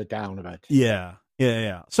dial it down a bit." Yeah.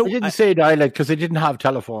 So I didn't say dial it because they didn't have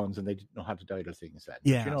telephones and they didn't know how to dial things then.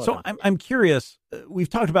 Yeah. So I'm curious. We've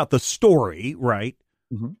talked about the story, right?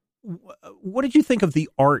 What did you think of the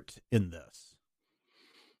art in this?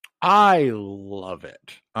 I love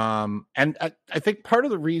it. And I think part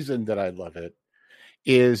of the reason that I love it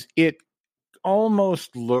is it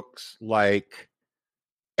almost looks like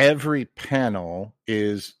every panel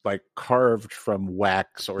is like carved from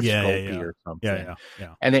wax or Sculpey or something.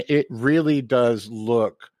 Yeah. And it really does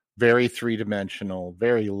look very three-dimensional,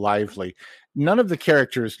 very lively. None of the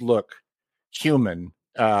characters look human,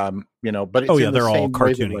 but it's they're all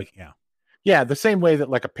cartoony. The same way that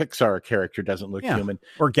like a Pixar character doesn't look human,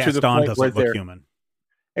 or Gaston doesn't look human.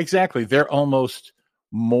 Exactly, they're almost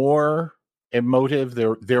more emotive.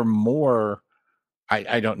 They're more,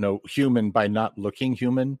 I don't know, human by not looking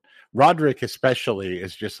human. Roderick especially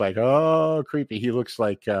is just like, oh, creepy. He looks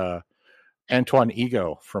like Antoine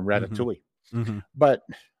Ego from Ratatouille. But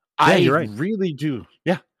I really do.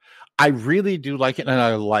 Yeah, I really do like it, and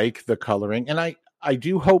I like the coloring, and I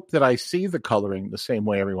do hope that I see the coloring the same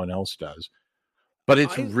way everyone else does. But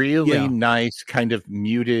it's really nice, kind of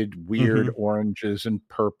muted, weird oranges and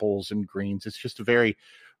purples and greens. It's just a very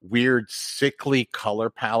weird, sickly color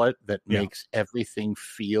palette that makes everything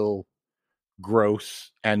feel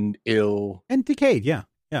gross and ill. And decayed, Yeah,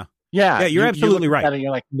 you're absolutely right. And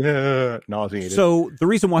you're like, nauseated. So the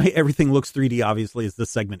reason why everything looks 3D, obviously, is this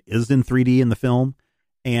segment is in 3D in the film.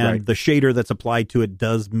 And the shader that's applied to it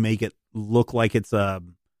does make it look like it's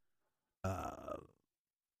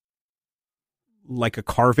like a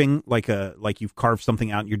carving, like you've carved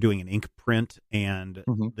something out and you're doing an ink print, and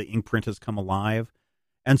the ink print has come alive.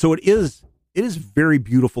 And so it is very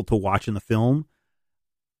beautiful to watch in the film.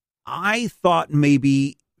 I thought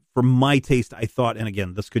maybe, for my taste, and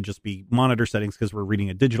again, this could just be monitor settings because we're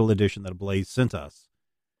reading a digital edition that Blaze sent us.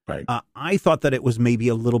 Right. I thought that it was maybe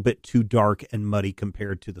a little bit too dark and muddy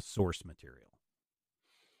compared to the source material.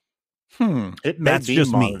 It may be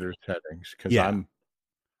just monitor settings because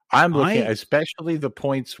I'm looking, especially the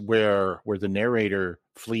points where the narrator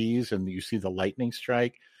flees and you see the lightning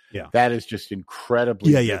strike. Yeah, that is just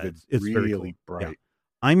incredibly vivid, it's really very cool. bright. Yeah.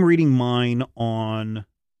 I'm reading mine on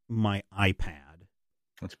my iPad.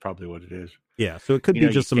 That's probably what it is. Yeah, so it could be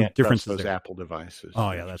just some differences. Those there. Apple devices.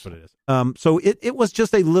 Oh yeah, that's what it is. So it was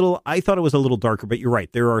just a little. I thought it was a little darker, but you're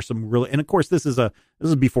right. There are some really, and of course this is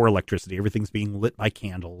before electricity. Everything's being lit by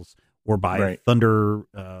candles or by thunder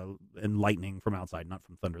and lightning from outside, not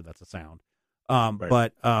from thunder. That's a sound.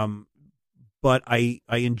 But I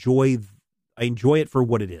enjoy it for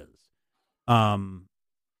what it is. I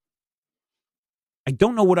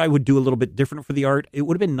don't know what I would do a little bit different for the art. It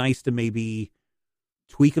would have been nice to maybe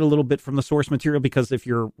tweak it a little bit from the source material, because if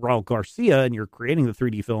you're Raul Garcia and you're creating the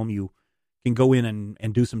 3D film, you can go in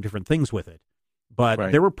and do some different things with it.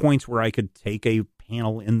 But there were points where I could take a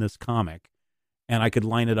panel in this comic and I could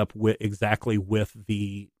line it up exactly with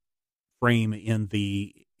the frame in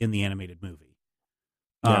the animated movie.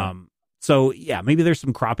 Yeah. So maybe there's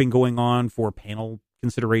some cropping going on for panel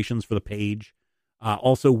considerations for the page.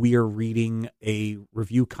 Also, we are reading a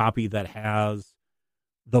review copy that has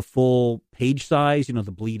the full page size,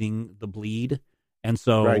 the bleed. And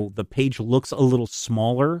so the page looks a little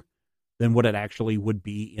smaller than what it actually would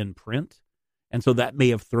be in print. And so that may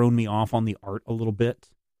have thrown me off on the art a little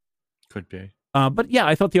bit. Could be. But yeah,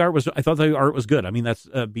 I thought the art was good. I mean, that's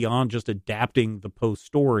beyond just adapting the Poe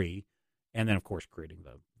story, and then of course creating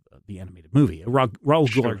the animated movie.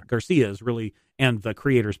 Raul Garcia is really, and the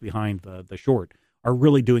creators behind the short are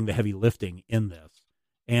really doing the heavy lifting in this,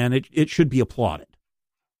 and it should be applauded.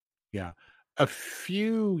 Yeah, a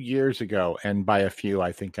few years ago, and by a few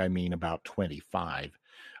I think I mean about 25.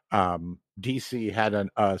 DC had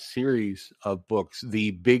a series of books,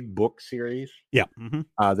 the Big Book series,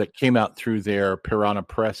 that came out through their Piranha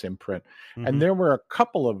Press imprint. And there were a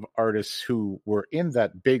couple of artists who were in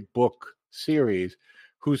that Big Book series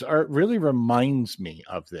whose art really reminds me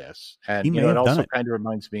of this. And it also kind of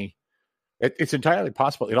reminds me, it's entirely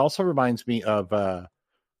possible. It also reminds me of,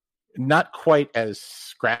 not quite as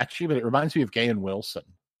scratchy, but it reminds me of Gay and Wilson.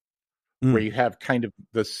 Where you have kind of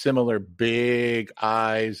the similar big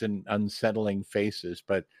eyes and unsettling faces.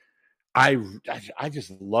 But I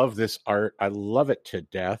just love this art. I love it to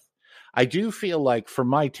death. I do feel like, for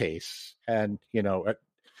my tastes, and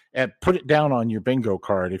put it down on your bingo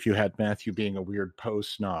card if you had Matthew being a weird Poe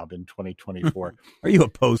snob in 2024. Are you a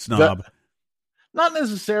Poe snob? Not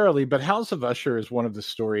necessarily, but House of Usher is one of the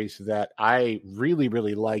stories that I really,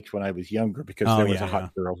 really liked when I was younger, because there was a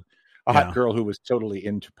hot girl who was totally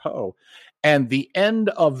into Poe. And the end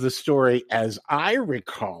of the story, as I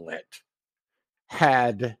recall it,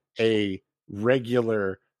 had a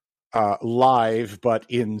regular live but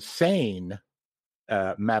insane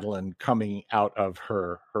Madeline coming out of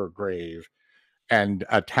her grave and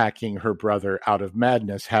attacking her brother out of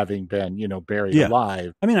madness, having been, buried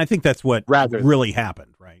alive. I mean, I think that's what really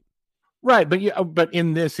happened, right? Right, but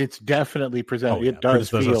in this, it's definitely presented. It does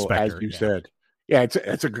feel, as you said. Yeah,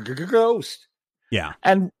 it's a ghost. Yeah,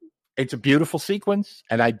 and it's a beautiful sequence,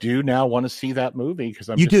 and I do now want to see that movie, because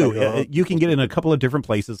you can get it in a couple of different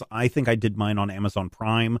places. I think I did mine on Amazon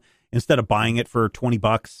Prime. Instead of buying it for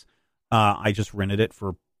 $20, I just rented it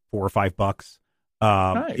for $4 or $5.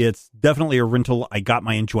 Nice. It's definitely a rental. I got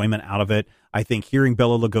my enjoyment out of it. I think hearing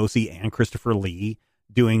Bela Lugosi and Christopher Lee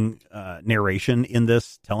doing narration in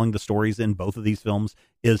this, telling the stories in both of these films,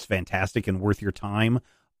 is fantastic and worth your time.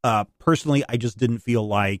 Personally, I just didn't feel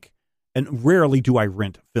like, and rarely do I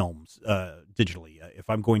rent films digitally. If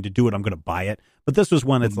I'm going to do it, I'm going to buy it. But this was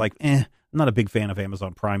one that's like, I'm not a big fan of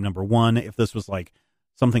Amazon Prime, number one. If this was like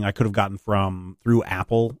something I could have gotten through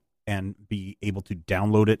Apple and be able to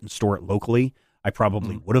download it and store it locally, I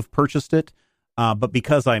probably would have purchased it. But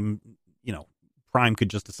because Prime could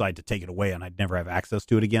just decide to take it away and I'd never have access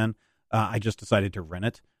to it again, I just decided to rent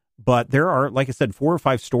it. But there are, like I said, 4 or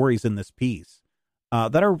 5 stories in this piece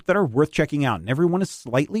that are worth checking out, and everyone is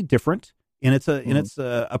slightly different in its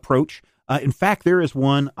approach. In fact, there is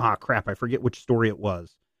one. I forget which story it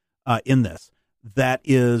was in this. That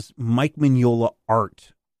is Mike Mignola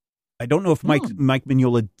art. I don't know if Mike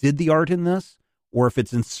Mignola did the art in this, or if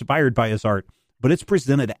it's inspired by his art, but it's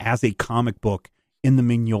presented as a comic book in the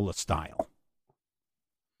Mignola style.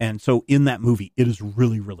 And so in that movie, it is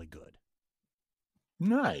really, really good.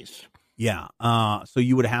 Nice. Yeah. So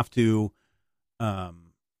you would have to.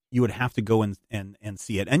 You would have to go and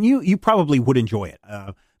see it, and you probably would enjoy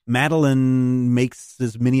it. Madeline makes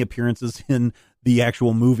as many appearances in the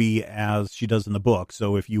actual movie as she does in the book.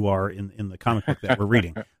 So if you are in the comic book that we're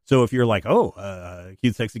reading, so if you're like,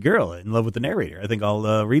 cute, sexy girl in love with the narrator, I think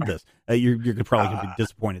I'll read this. You're probably going to be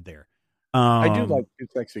disappointed there. I do like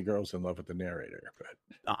cute, sexy girls in love with the narrator, but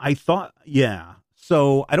I thought, yeah.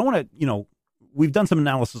 So I don't want to, we've done some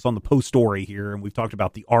analysis on the Poe story here, and we've talked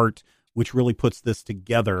about the art, which really puts this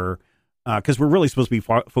together, because we're really supposed to be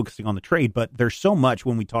focusing on the trade, but there's so much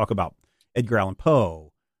when we talk about Edgar Allan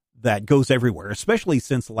Poe that goes everywhere, especially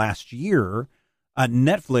since last year,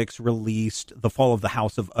 Netflix released the Fall of the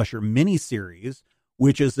House of Usher miniseries,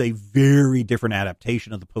 which is a very different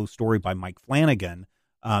adaptation of the Poe story by Mike Flanagan.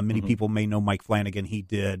 Many people may know Mike Flanagan. He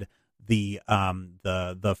did the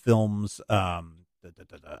films.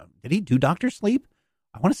 Did he do Dr. Sleep?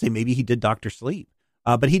 I want to say maybe he did Dr. Sleep.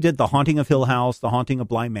 But he did The Haunting of Hill House, The Haunting of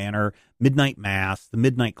Bly Manor, Midnight Mass, The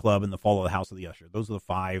Midnight Club, and The Fall of the House of the Usher. Those are the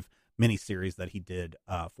 5 miniseries that he did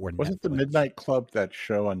for Netflix. Wasn't the Midnight Club that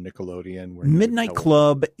show on Nickelodeon? Where Midnight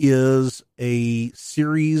Club is a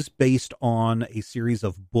series based on a series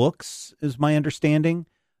of books, is my understanding.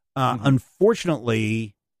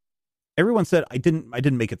 Unfortunately, everyone said I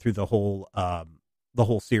didn't make it through the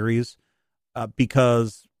whole series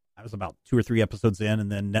because I was about 2 or 3 episodes in,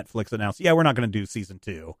 and then Netflix announced, we're not going to do season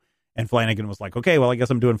 2. And Flanagan was like, okay, well, I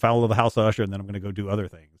guess I'm doing Fall of the House of Usher, and then I'm going to go do other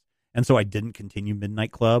things. And so I didn't continue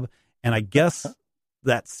Midnight Club. And I guess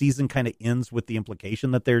that season kind of ends with the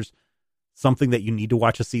implication that there's something that you need to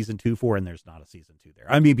watch a season 2 for, and there's not a season 2 there.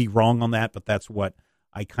 I may be wrong on that, but that's what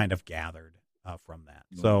I kind of gathered from that.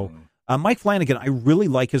 So Mike Flanagan, I really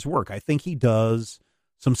like his work. I think he does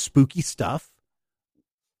some spooky stuff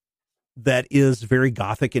that is very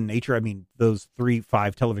gothic in nature. I mean, those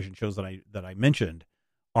 3-5 television shows that I mentioned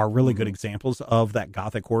are really good examples of that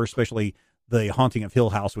gothic horror, especially The Haunting of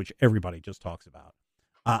Hill House, which everybody just talks about.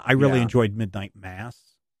 I really enjoyed Midnight Mass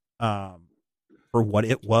for what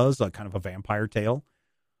it was, a kind of a vampire tale.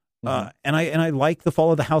 And I like The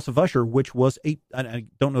Fall of the House of Usher, which was I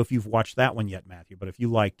don't know if you've watched that one yet, Matthew, but if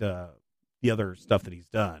you liked the other stuff that he's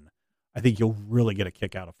done, I think you'll really get a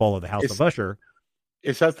kick out of Fall of the House of Usher.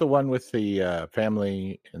 Is that the one with the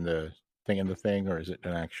family and the thing, or is it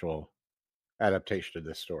an actual adaptation of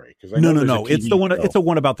this story? Because no, it's the one. Show. It's a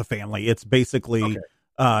one about the family. It's basically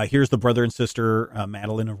here's the brother and sister,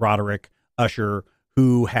 Madeline and Roderick Usher,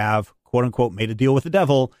 who have quote unquote made a deal with the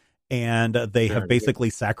devil, and they have basically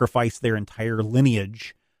sacrificed their entire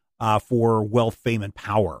lineage for wealth, fame, and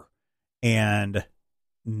power. And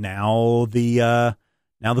now the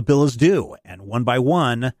bill is due, and one by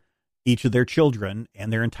one, each of their children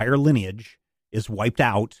and their entire lineage is wiped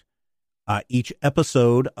out. Each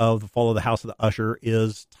episode of The Fall of the House of the Usher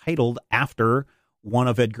is titled after one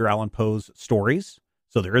of Edgar Allan Poe's stories.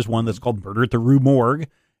 So there is one that's called Murder at the Rue Morgue,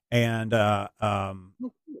 and boy,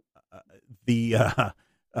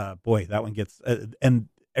 that one gets and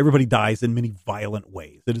everybody dies in many violent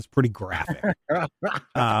ways. It is pretty graphic.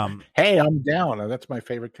 Hey, I'm down. That's my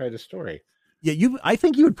favorite kind of story. Yeah, I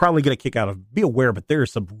think you would probably get a kick out of. Be aware, but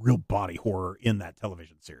there's some real body horror in that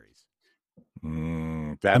television series.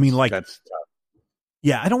 That's tough.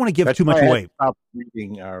 Yeah, I don't want to give too much away. I stopped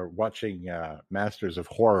reading or watching Masters of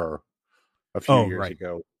Horror a few years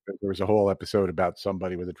ago. There was a whole episode about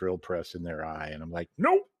somebody with a drill press in their eye, and I'm like,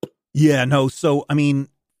 nope. Yeah, no. So, I mean,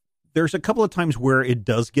 there's a couple of times where it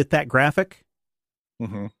does get that graphic,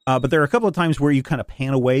 but there are a couple of times where you kind of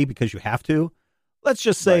pan away because you have to. Let's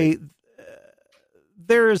just say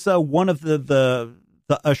there's one of the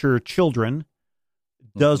Usher children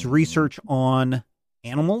does research on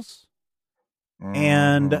animals,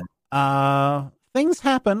 and things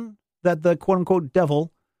happen that the quote unquote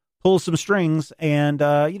devil pulls some strings, and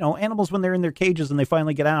animals, when they're in their cages and they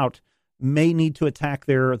finally get out, may need to attack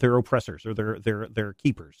their oppressors or their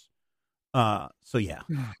keepers. So yeah,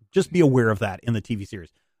 just be aware of that in the TV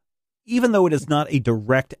series. Even though it is not a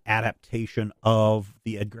direct adaptation of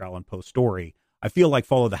the Edgar Allan Poe story, I feel like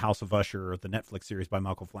Fall of the House of Usher, the Netflix series by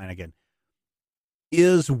Michael Flanagan,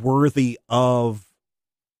 is worthy of.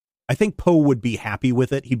 I think Poe would be happy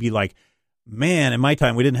with it. He'd be like, man, in my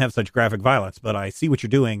time, we didn't have such graphic violence, but I see what you're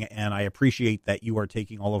doing, and I appreciate that you are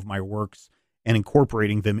taking all of my works and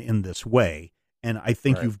incorporating them in this way. And I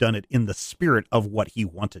think you've done it in the spirit of what he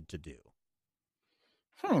wanted to do.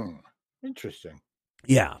 Interesting.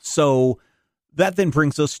 Yeah. So that then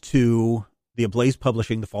brings us to the Ablaze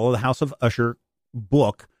Publishing, The Fall of the House of Usher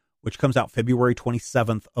book, which comes out February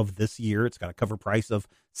 27th of this year. It's got a cover price of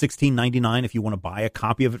 $16.99 if you want to buy a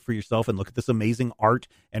copy of it for yourself and look at this amazing art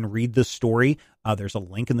and read this story. There's a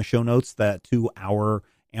link in the show notes to our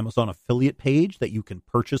Amazon affiliate page that you can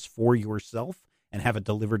purchase for yourself and have it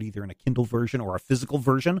delivered either in a Kindle version or a physical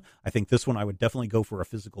version. I think this one I would definitely go for a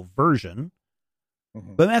physical version.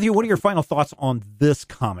 But Matthew, what are your final thoughts on this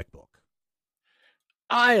comic book?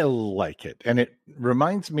 I like it. And it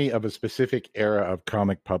reminds me of a specific era of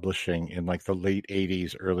comic publishing in like the late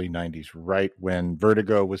 80s, early 90s, right when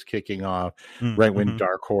Vertigo was kicking off, right when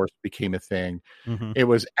Dark Horse became a thing. It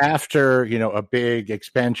was after, a big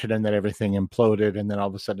expansion and then everything imploded. And then all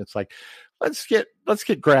of a sudden it's like, let's get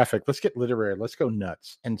graphic, let's get literary, let's go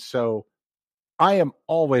nuts. And so I am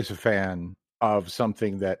always a fan of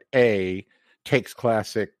something that A, takes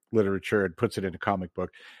classic literature and puts it in a comic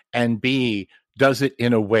book, and B, does it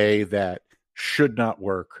in a way that should not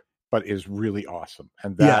work but is really awesome.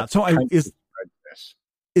 And that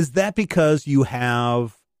is that because you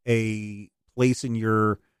have a place in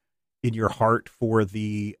your heart for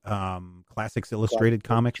the Classics Illustrated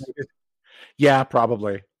comics? Yeah,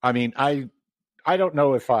 probably. I mean, I don't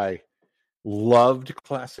know if I loved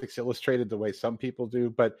Classics Illustrated the way some people do,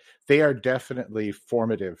 but they are definitely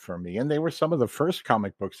formative for me. And they were some of the first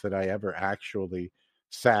comic books that I ever actually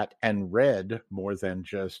sat and read more than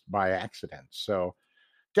just by accident. So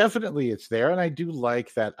definitely it's there. And I do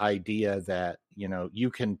like that idea that, you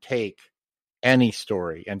can take any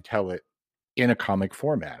story and tell it in a comic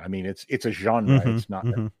format. I mean, it's a genre. It's not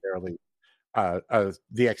necessarily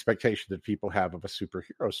the expectation that people have of a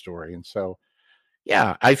superhero story. And so,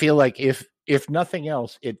 yeah, I feel like if nothing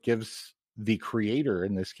else, it gives the creator,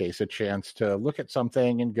 in this case, a chance to look at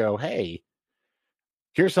something and go, hey,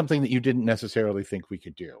 here's something that you didn't necessarily think we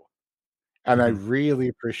could do. And I really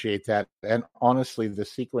appreciate that. And honestly, the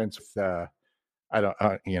sequence with I don't,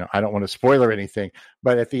 I don't want to spoiler anything,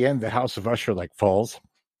 but at the end, the House of Usher like falls.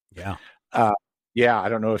 Yeah. Yeah. I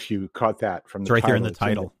don't know if you caught that from the right title. there in the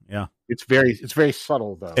title. Yeah. It's very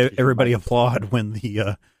subtle though. Everybody applaud when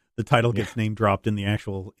the title gets name dropped in the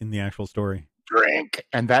actual story. Drink.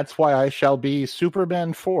 And that's why I shall be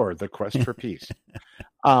Superman 4, The Quest for Peace.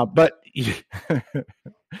 But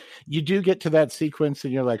you do get to that sequence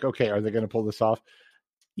and you're like, okay, are they going to pull this off?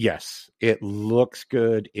 Yes, it looks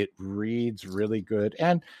good. It reads really good.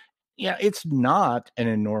 And yeah, it's not an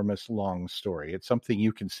enormous long story. It's something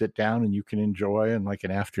you can sit down and you can enjoy in like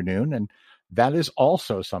an afternoon. And that is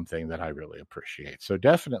also something that I really appreciate. So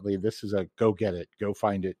definitely this is a go get it, go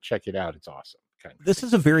find it, check it out. It's awesome. This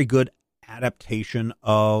is a very good adaptation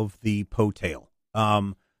of the Poe tale.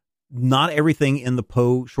 Not everything in the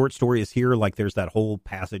Poe short story is here. Like there's that whole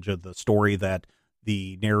passage of the story that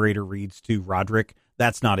the narrator reads to Roderick.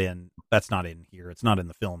 That's not in here. It's not in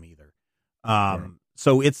the film either.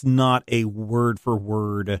 So it's not a word for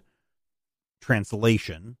word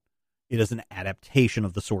translation. It is an adaptation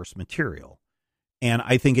of the source material. And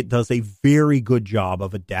I think it does a very good job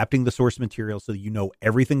of adapting the source material so that you know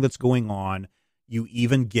everything that's going on. You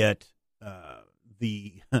even get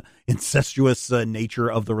the incestuous nature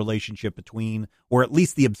of the relationship between, or at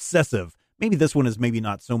least the obsessive. Maybe this one is maybe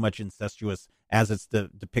not so much incestuous as it's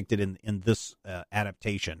depicted in this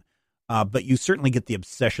adaptation. But you certainly get the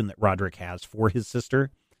obsession that Roderick has for his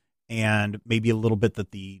sister, and maybe a little bit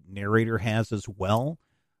that the narrator has as well.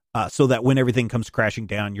 So that when everything comes crashing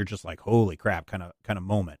down, you're just like, holy crap, kind of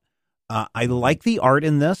moment. I like the art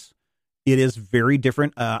in this. It is very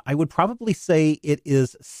different. I would probably say it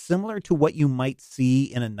is similar to what you might see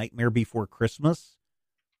in A Nightmare Before Christmas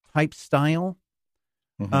type style.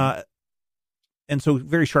 Mm-hmm. And so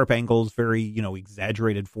very sharp angles, very,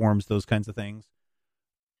 exaggerated forms, those kinds of things.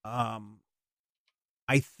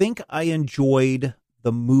 I think I enjoyed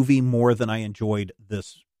the movie more than I enjoyed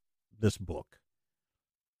this book.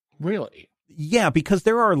 Really? Yeah, because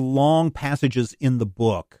there are long passages in the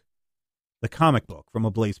book, the comic book from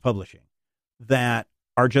Ablaze Publishing, that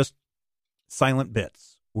are just silent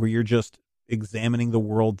bits where you're just examining the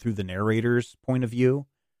world through the narrator's point of view.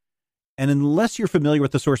 And unless you're familiar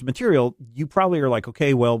with the source material, you probably are like,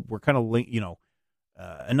 okay, well, we're kind of,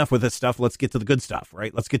 enough with this stuff. Let's get to the good stuff,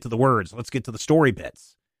 right? Let's get to the words. Let's get to the story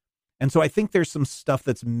bits. And so I think there's some stuff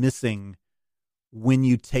that's missing when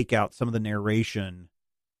you take out some of the narration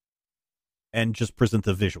and just present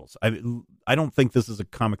the visuals. I don't think this is a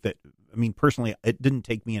comic that, personally, it didn't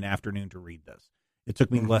take me an afternoon to read this. It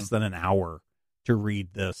took me less than an hour to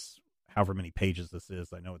read this, however many pages this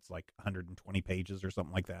is. I know it's like 120 pages or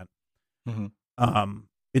something like that. Mm-hmm.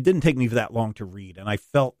 It didn't take me that long to read, and I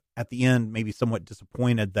felt at the end maybe somewhat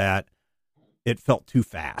disappointed that it felt too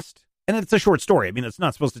fast. And it's a short story. It's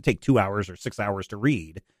not supposed to take 2 hours or 6 hours to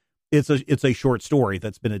read. It's a short story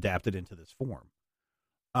that's been adapted into this form.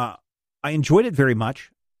 I enjoyed it very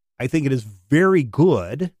much. I think it is very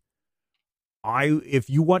good. If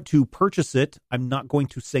you want to purchase it, I'm not going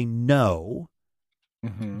to say no.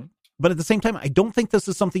 Mm-hmm. But at the same time, I don't think this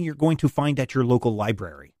is something you're going to find at your local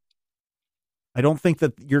library. I don't think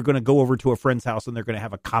that you're going to go over to a friend's house and they're going to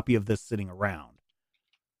have a copy of this sitting around.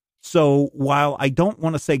 So while I don't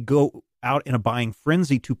want to say go out in a buying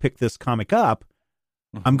frenzy to pick this comic up,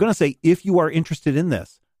 I'm going to say if you are interested in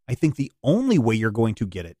this, I think the only way you're going to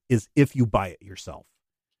get it is if you buy it yourself.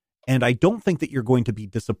 And I don't think that you're going to be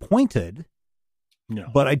disappointed,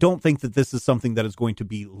 but I don't think that this is something that is going to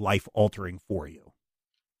be life-altering for you,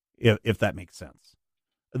 if that makes sense.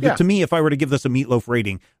 Yeah. To me, if I were to give this a meatloaf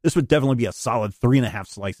rating, this would definitely be a solid 3.5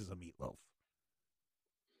 slices of meatloaf.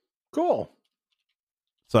 Cool.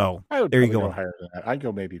 So there you go. Higher than that. I'd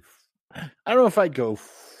go maybe. I don't know if I'd go.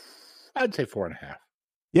 I'd say 4.5.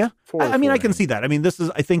 Yeah, I can see that. This is.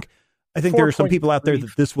 I think there are some people out there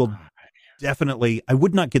that this will definitely. I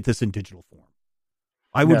would not get this in digital form.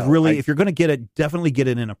 I would if you're going to get it, definitely get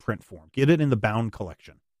it in a print form. Get it in the bound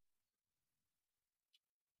collection.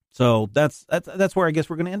 So that's where I guess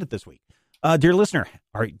we're going to end it this week. Dear listener,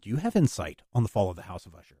 do you have insight on the fall of the House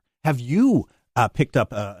of Usher? Have you picked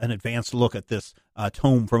up an advanced look at this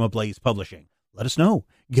tome from Ablaze Publishing? Let us know.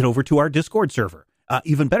 Get over to our Discord server.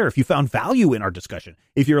 Even better, if you found value in our discussion.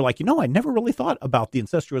 If you're like, I never really thought about the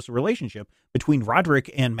incestuous relationship between Roderick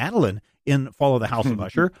and Madeline in Fall of the House of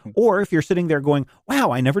Usher. Or if you're sitting there going,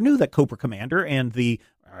 wow, I never knew that Cobra Commander and the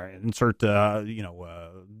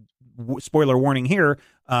spoiler warning here,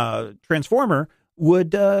 Transformer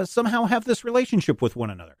would somehow have this relationship with one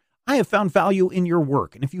another. I have found value in your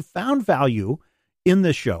work. And if you found value in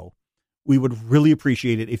this show, we would really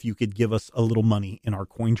appreciate it if you could give us a little money in our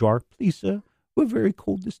coin jar. Please, sir. We're very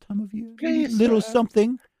cold this time of year. Please, we need a little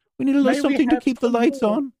something. We need a little something to keep the lights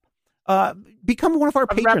on. Become one of our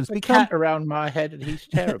patrons. I've wrapped a cat around my head, and he's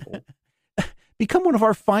terrible. Become one of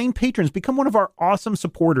our fine patrons. Become one of our awesome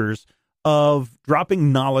supporters of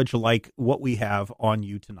dropping knowledge like what we have on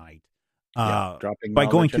you tonight. Dropping by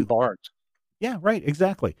going to Barnes. Yeah, right.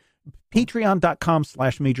 Exactly.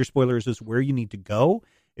 Patreon.com/major spoilers is where you need to go.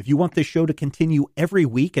 If you want this show to continue every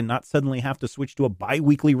week and not suddenly have to switch to a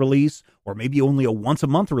bi-weekly release or maybe only a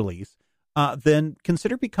once-a-month release, then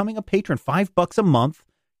consider becoming a patron. $5 a month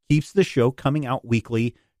keeps the show coming out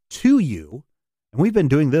weekly to you. And we've been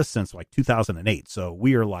doing this since like 2008. So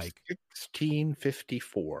we are like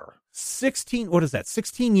 1654. 16. What is that?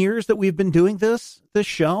 16 years that we've been doing this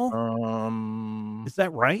show? Is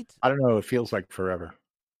that right? I don't know. It feels like forever.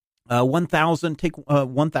 1,000, take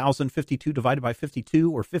 1,052 divided by 52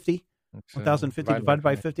 or 50. 1,050 divided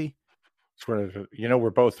by 50. We're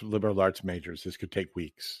both liberal arts majors. This could take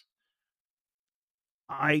weeks.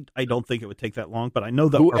 I don't think it would take that long, but I know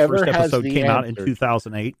that our first episode came out in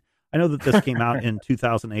 2008. I know that this came out in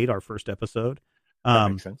 2008, our first episode. That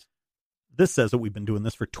makes sense. This says that we've been doing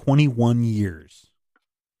this for 21 years.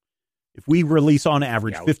 If we release on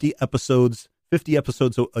average 50 episodes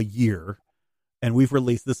a year, and we've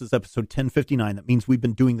released, this is episode 1059, that means we've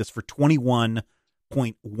been doing this for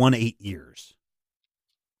 21.18 years.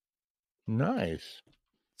 Nice.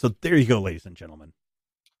 So there you go, ladies and gentlemen.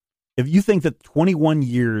 If you think that 21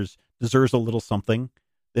 years deserves a little something,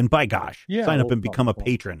 then by gosh, sign up and become a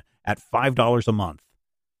patron at $5 a month.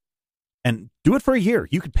 And do it for a year.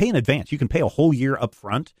 You could pay in advance. You can pay a whole year up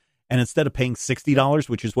front. And instead of paying $60,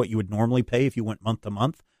 which is what you would normally pay if you went month to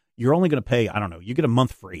month, you're only going to pay, I don't know, you get a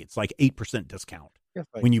month free. It's like 8% discount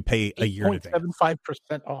when you pay a year in advance.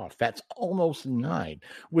 75% off. That's almost 9,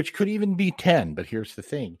 which could even be 10. But here's the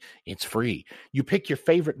thing. It's free. You pick your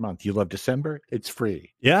favorite month. You love December. It's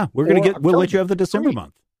free. Yeah, we'll let you have the December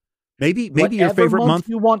month. Maybe your favorite month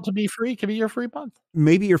you want to be free can be your free month.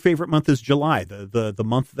 Maybe your favorite month is July, the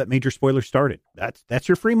month that Major Spoilers started. That's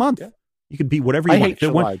your free month. Yeah. You can be whatever you want.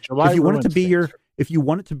 If you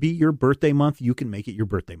want it to be your birthday month, you can make it your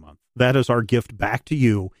birthday month. That is our gift back to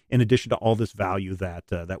you, in addition to all this value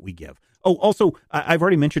that we give. Oh, also, I've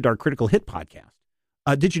already mentioned our Critical Hit podcast.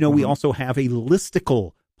 Did you know we also have a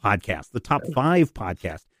listicle podcast, the Top 5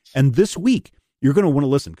 podcast? And this week you're going to want to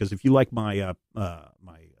listen, because if you like my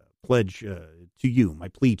pledge to you, my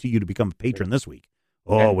plea to you to become a patron this week.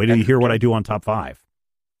 Wait till you hear what I do on Top 5.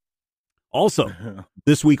 Also,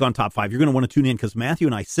 this week on Top 5, you're going to want to tune in because Matthew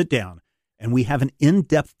and I sit down and we have an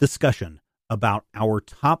in-depth discussion about our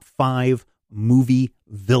top 5 movie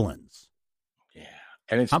villains. Yeah,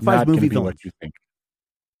 and it's top not 5 movie villains. What you think?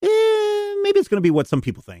 Maybe it's going to be what some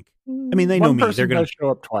people think. I mean, they know me. They're going to show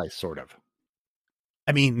up twice, sort of.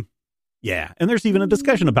 I mean, yeah, and there's even a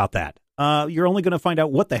discussion about that. You're only going to find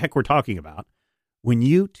out what the heck we're talking about when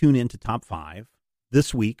you tune into Top 5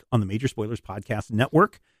 this week on the Major Spoilers Podcast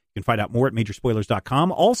Network. You can find out more at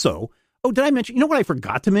majorspoilers.com. Also, did I mention, you know what I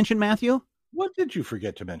forgot to mention, Matthew? What did you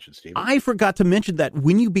forget to mention, Steve? I forgot to mention that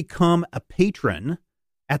when you become a patron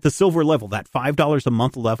at the silver level, that $5 a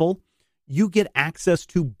month level, you get access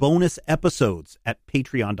to bonus episodes at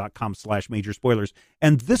patreon.com/majorspoilers.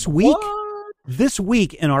 And this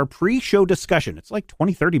week in our pre-show discussion, it's like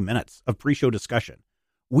 20, 30 minutes of pre-show discussion.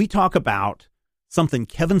 We talk about something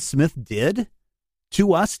Kevin Smith did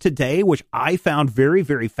to us today, which I found very,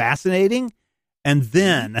 very fascinating. And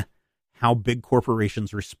then how big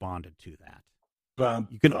corporations responded to that.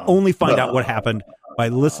 You can only find out what happened by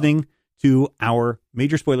listening to our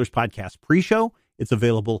Major Spoilers Podcast pre-show. It's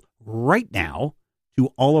available right now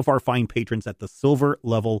to all of our fine patrons at the silver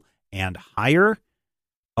level and higher.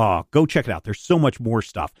 Go check it out. There's so much more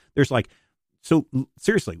stuff. So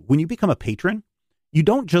seriously, when you become a patron, you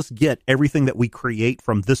don't just get everything that we create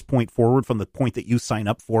from this point forward, from the point that you sign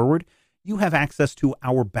up forward. You have access to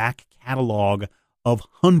our back catalog of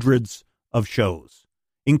hundreds of shows,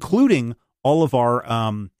 including all of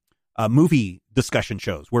our movie discussion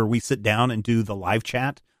shows where we sit down and do the live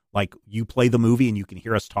chat. Like, you play the movie and you can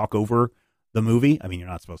hear us talk over the movie. I mean, you're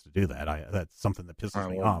not supposed to do that. That's something that pisses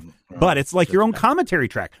me off. But it's like your own commentary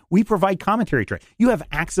track. We provide commentary track. You have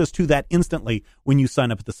access to that instantly when you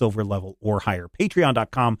sign up at the silver level or higher.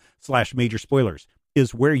 Patreon.com/majorspoilers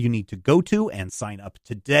is where you need to go to and sign up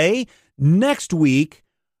today. Next week,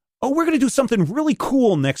 we're going to do something really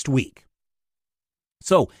cool next week.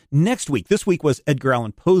 So next week, this week was Edgar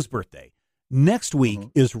Allan Poe's birthday. Next week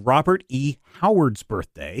is Robert E. Howard's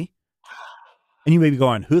birthday. And you may be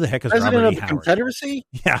going, who the heck is President Robert of E. the Howard? Confederacy?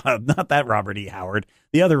 Yeah, not that Robert E. Howard.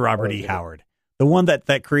 The other Robert E. Howard. The one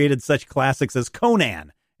that created such classics as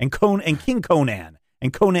Conan and King Conan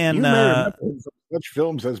and Conan. You may remember such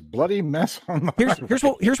films as Bloody Mess on the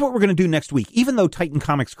Here's what we're going to do next week. Even though Titan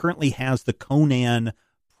Comics currently has the Conan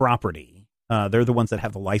property, they're the ones that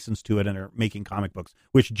have the license to it and are making comic books,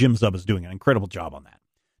 which Jim Zub is doing an incredible job on that.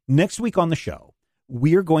 Next week on the show,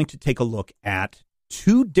 we are going to take a look at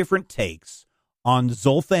 2 different takes on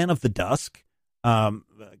Zoltan of the Dusk.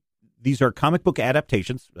 These are comic book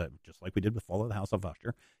adaptations, just like we did with Fall of the House of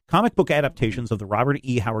Usher, comic book adaptations of the Robert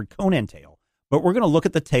E. Howard Conan tale. But we're going to look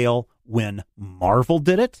at the tale when Marvel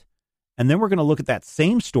did it, and then we're going to look at that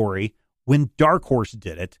same story when Dark Horse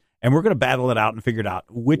did it, and we're going to battle it out and figure out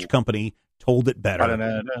which company told it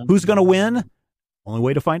better. Who's going to win? Only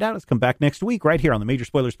way to find out is come back next week right here on the Major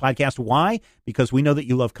Spoilers Podcast. Why? Because we know that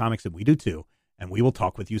you love comics and we do too, and we will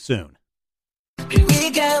talk with you soon. Here we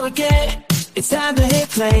go again. It's time to hit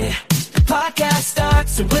play. The podcast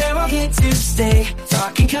starts and we're all here to stay.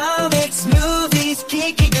 Talking comics, movies,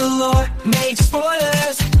 geeky galore. Major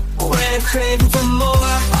spoilers, we're craving for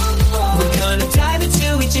more. We're gonna dive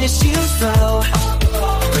into each issue's flow.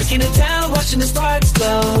 Breaking it down, watching the sparks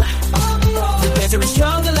glow. The better is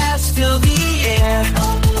strong, the last fill the air.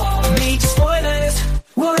 Major spoilers,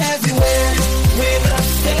 we're everywhere. We're the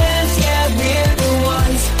fans, yeah, we're the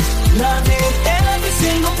ones. Loving every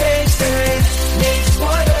single page turn. Major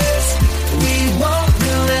spoilers, we won't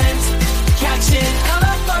relent. Catching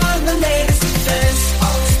up on the latest events.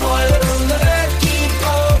 Spoiler alert, keep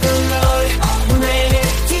overload. We're in it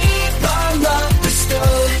deep, our love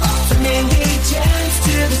bestowed. From indie gems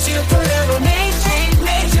to the superhero mainstream.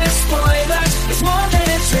 Major spoilers, it's more than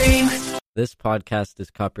a dream. This podcast is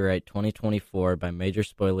copyright 2024 by Major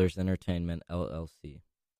Spoilers Entertainment, LLC.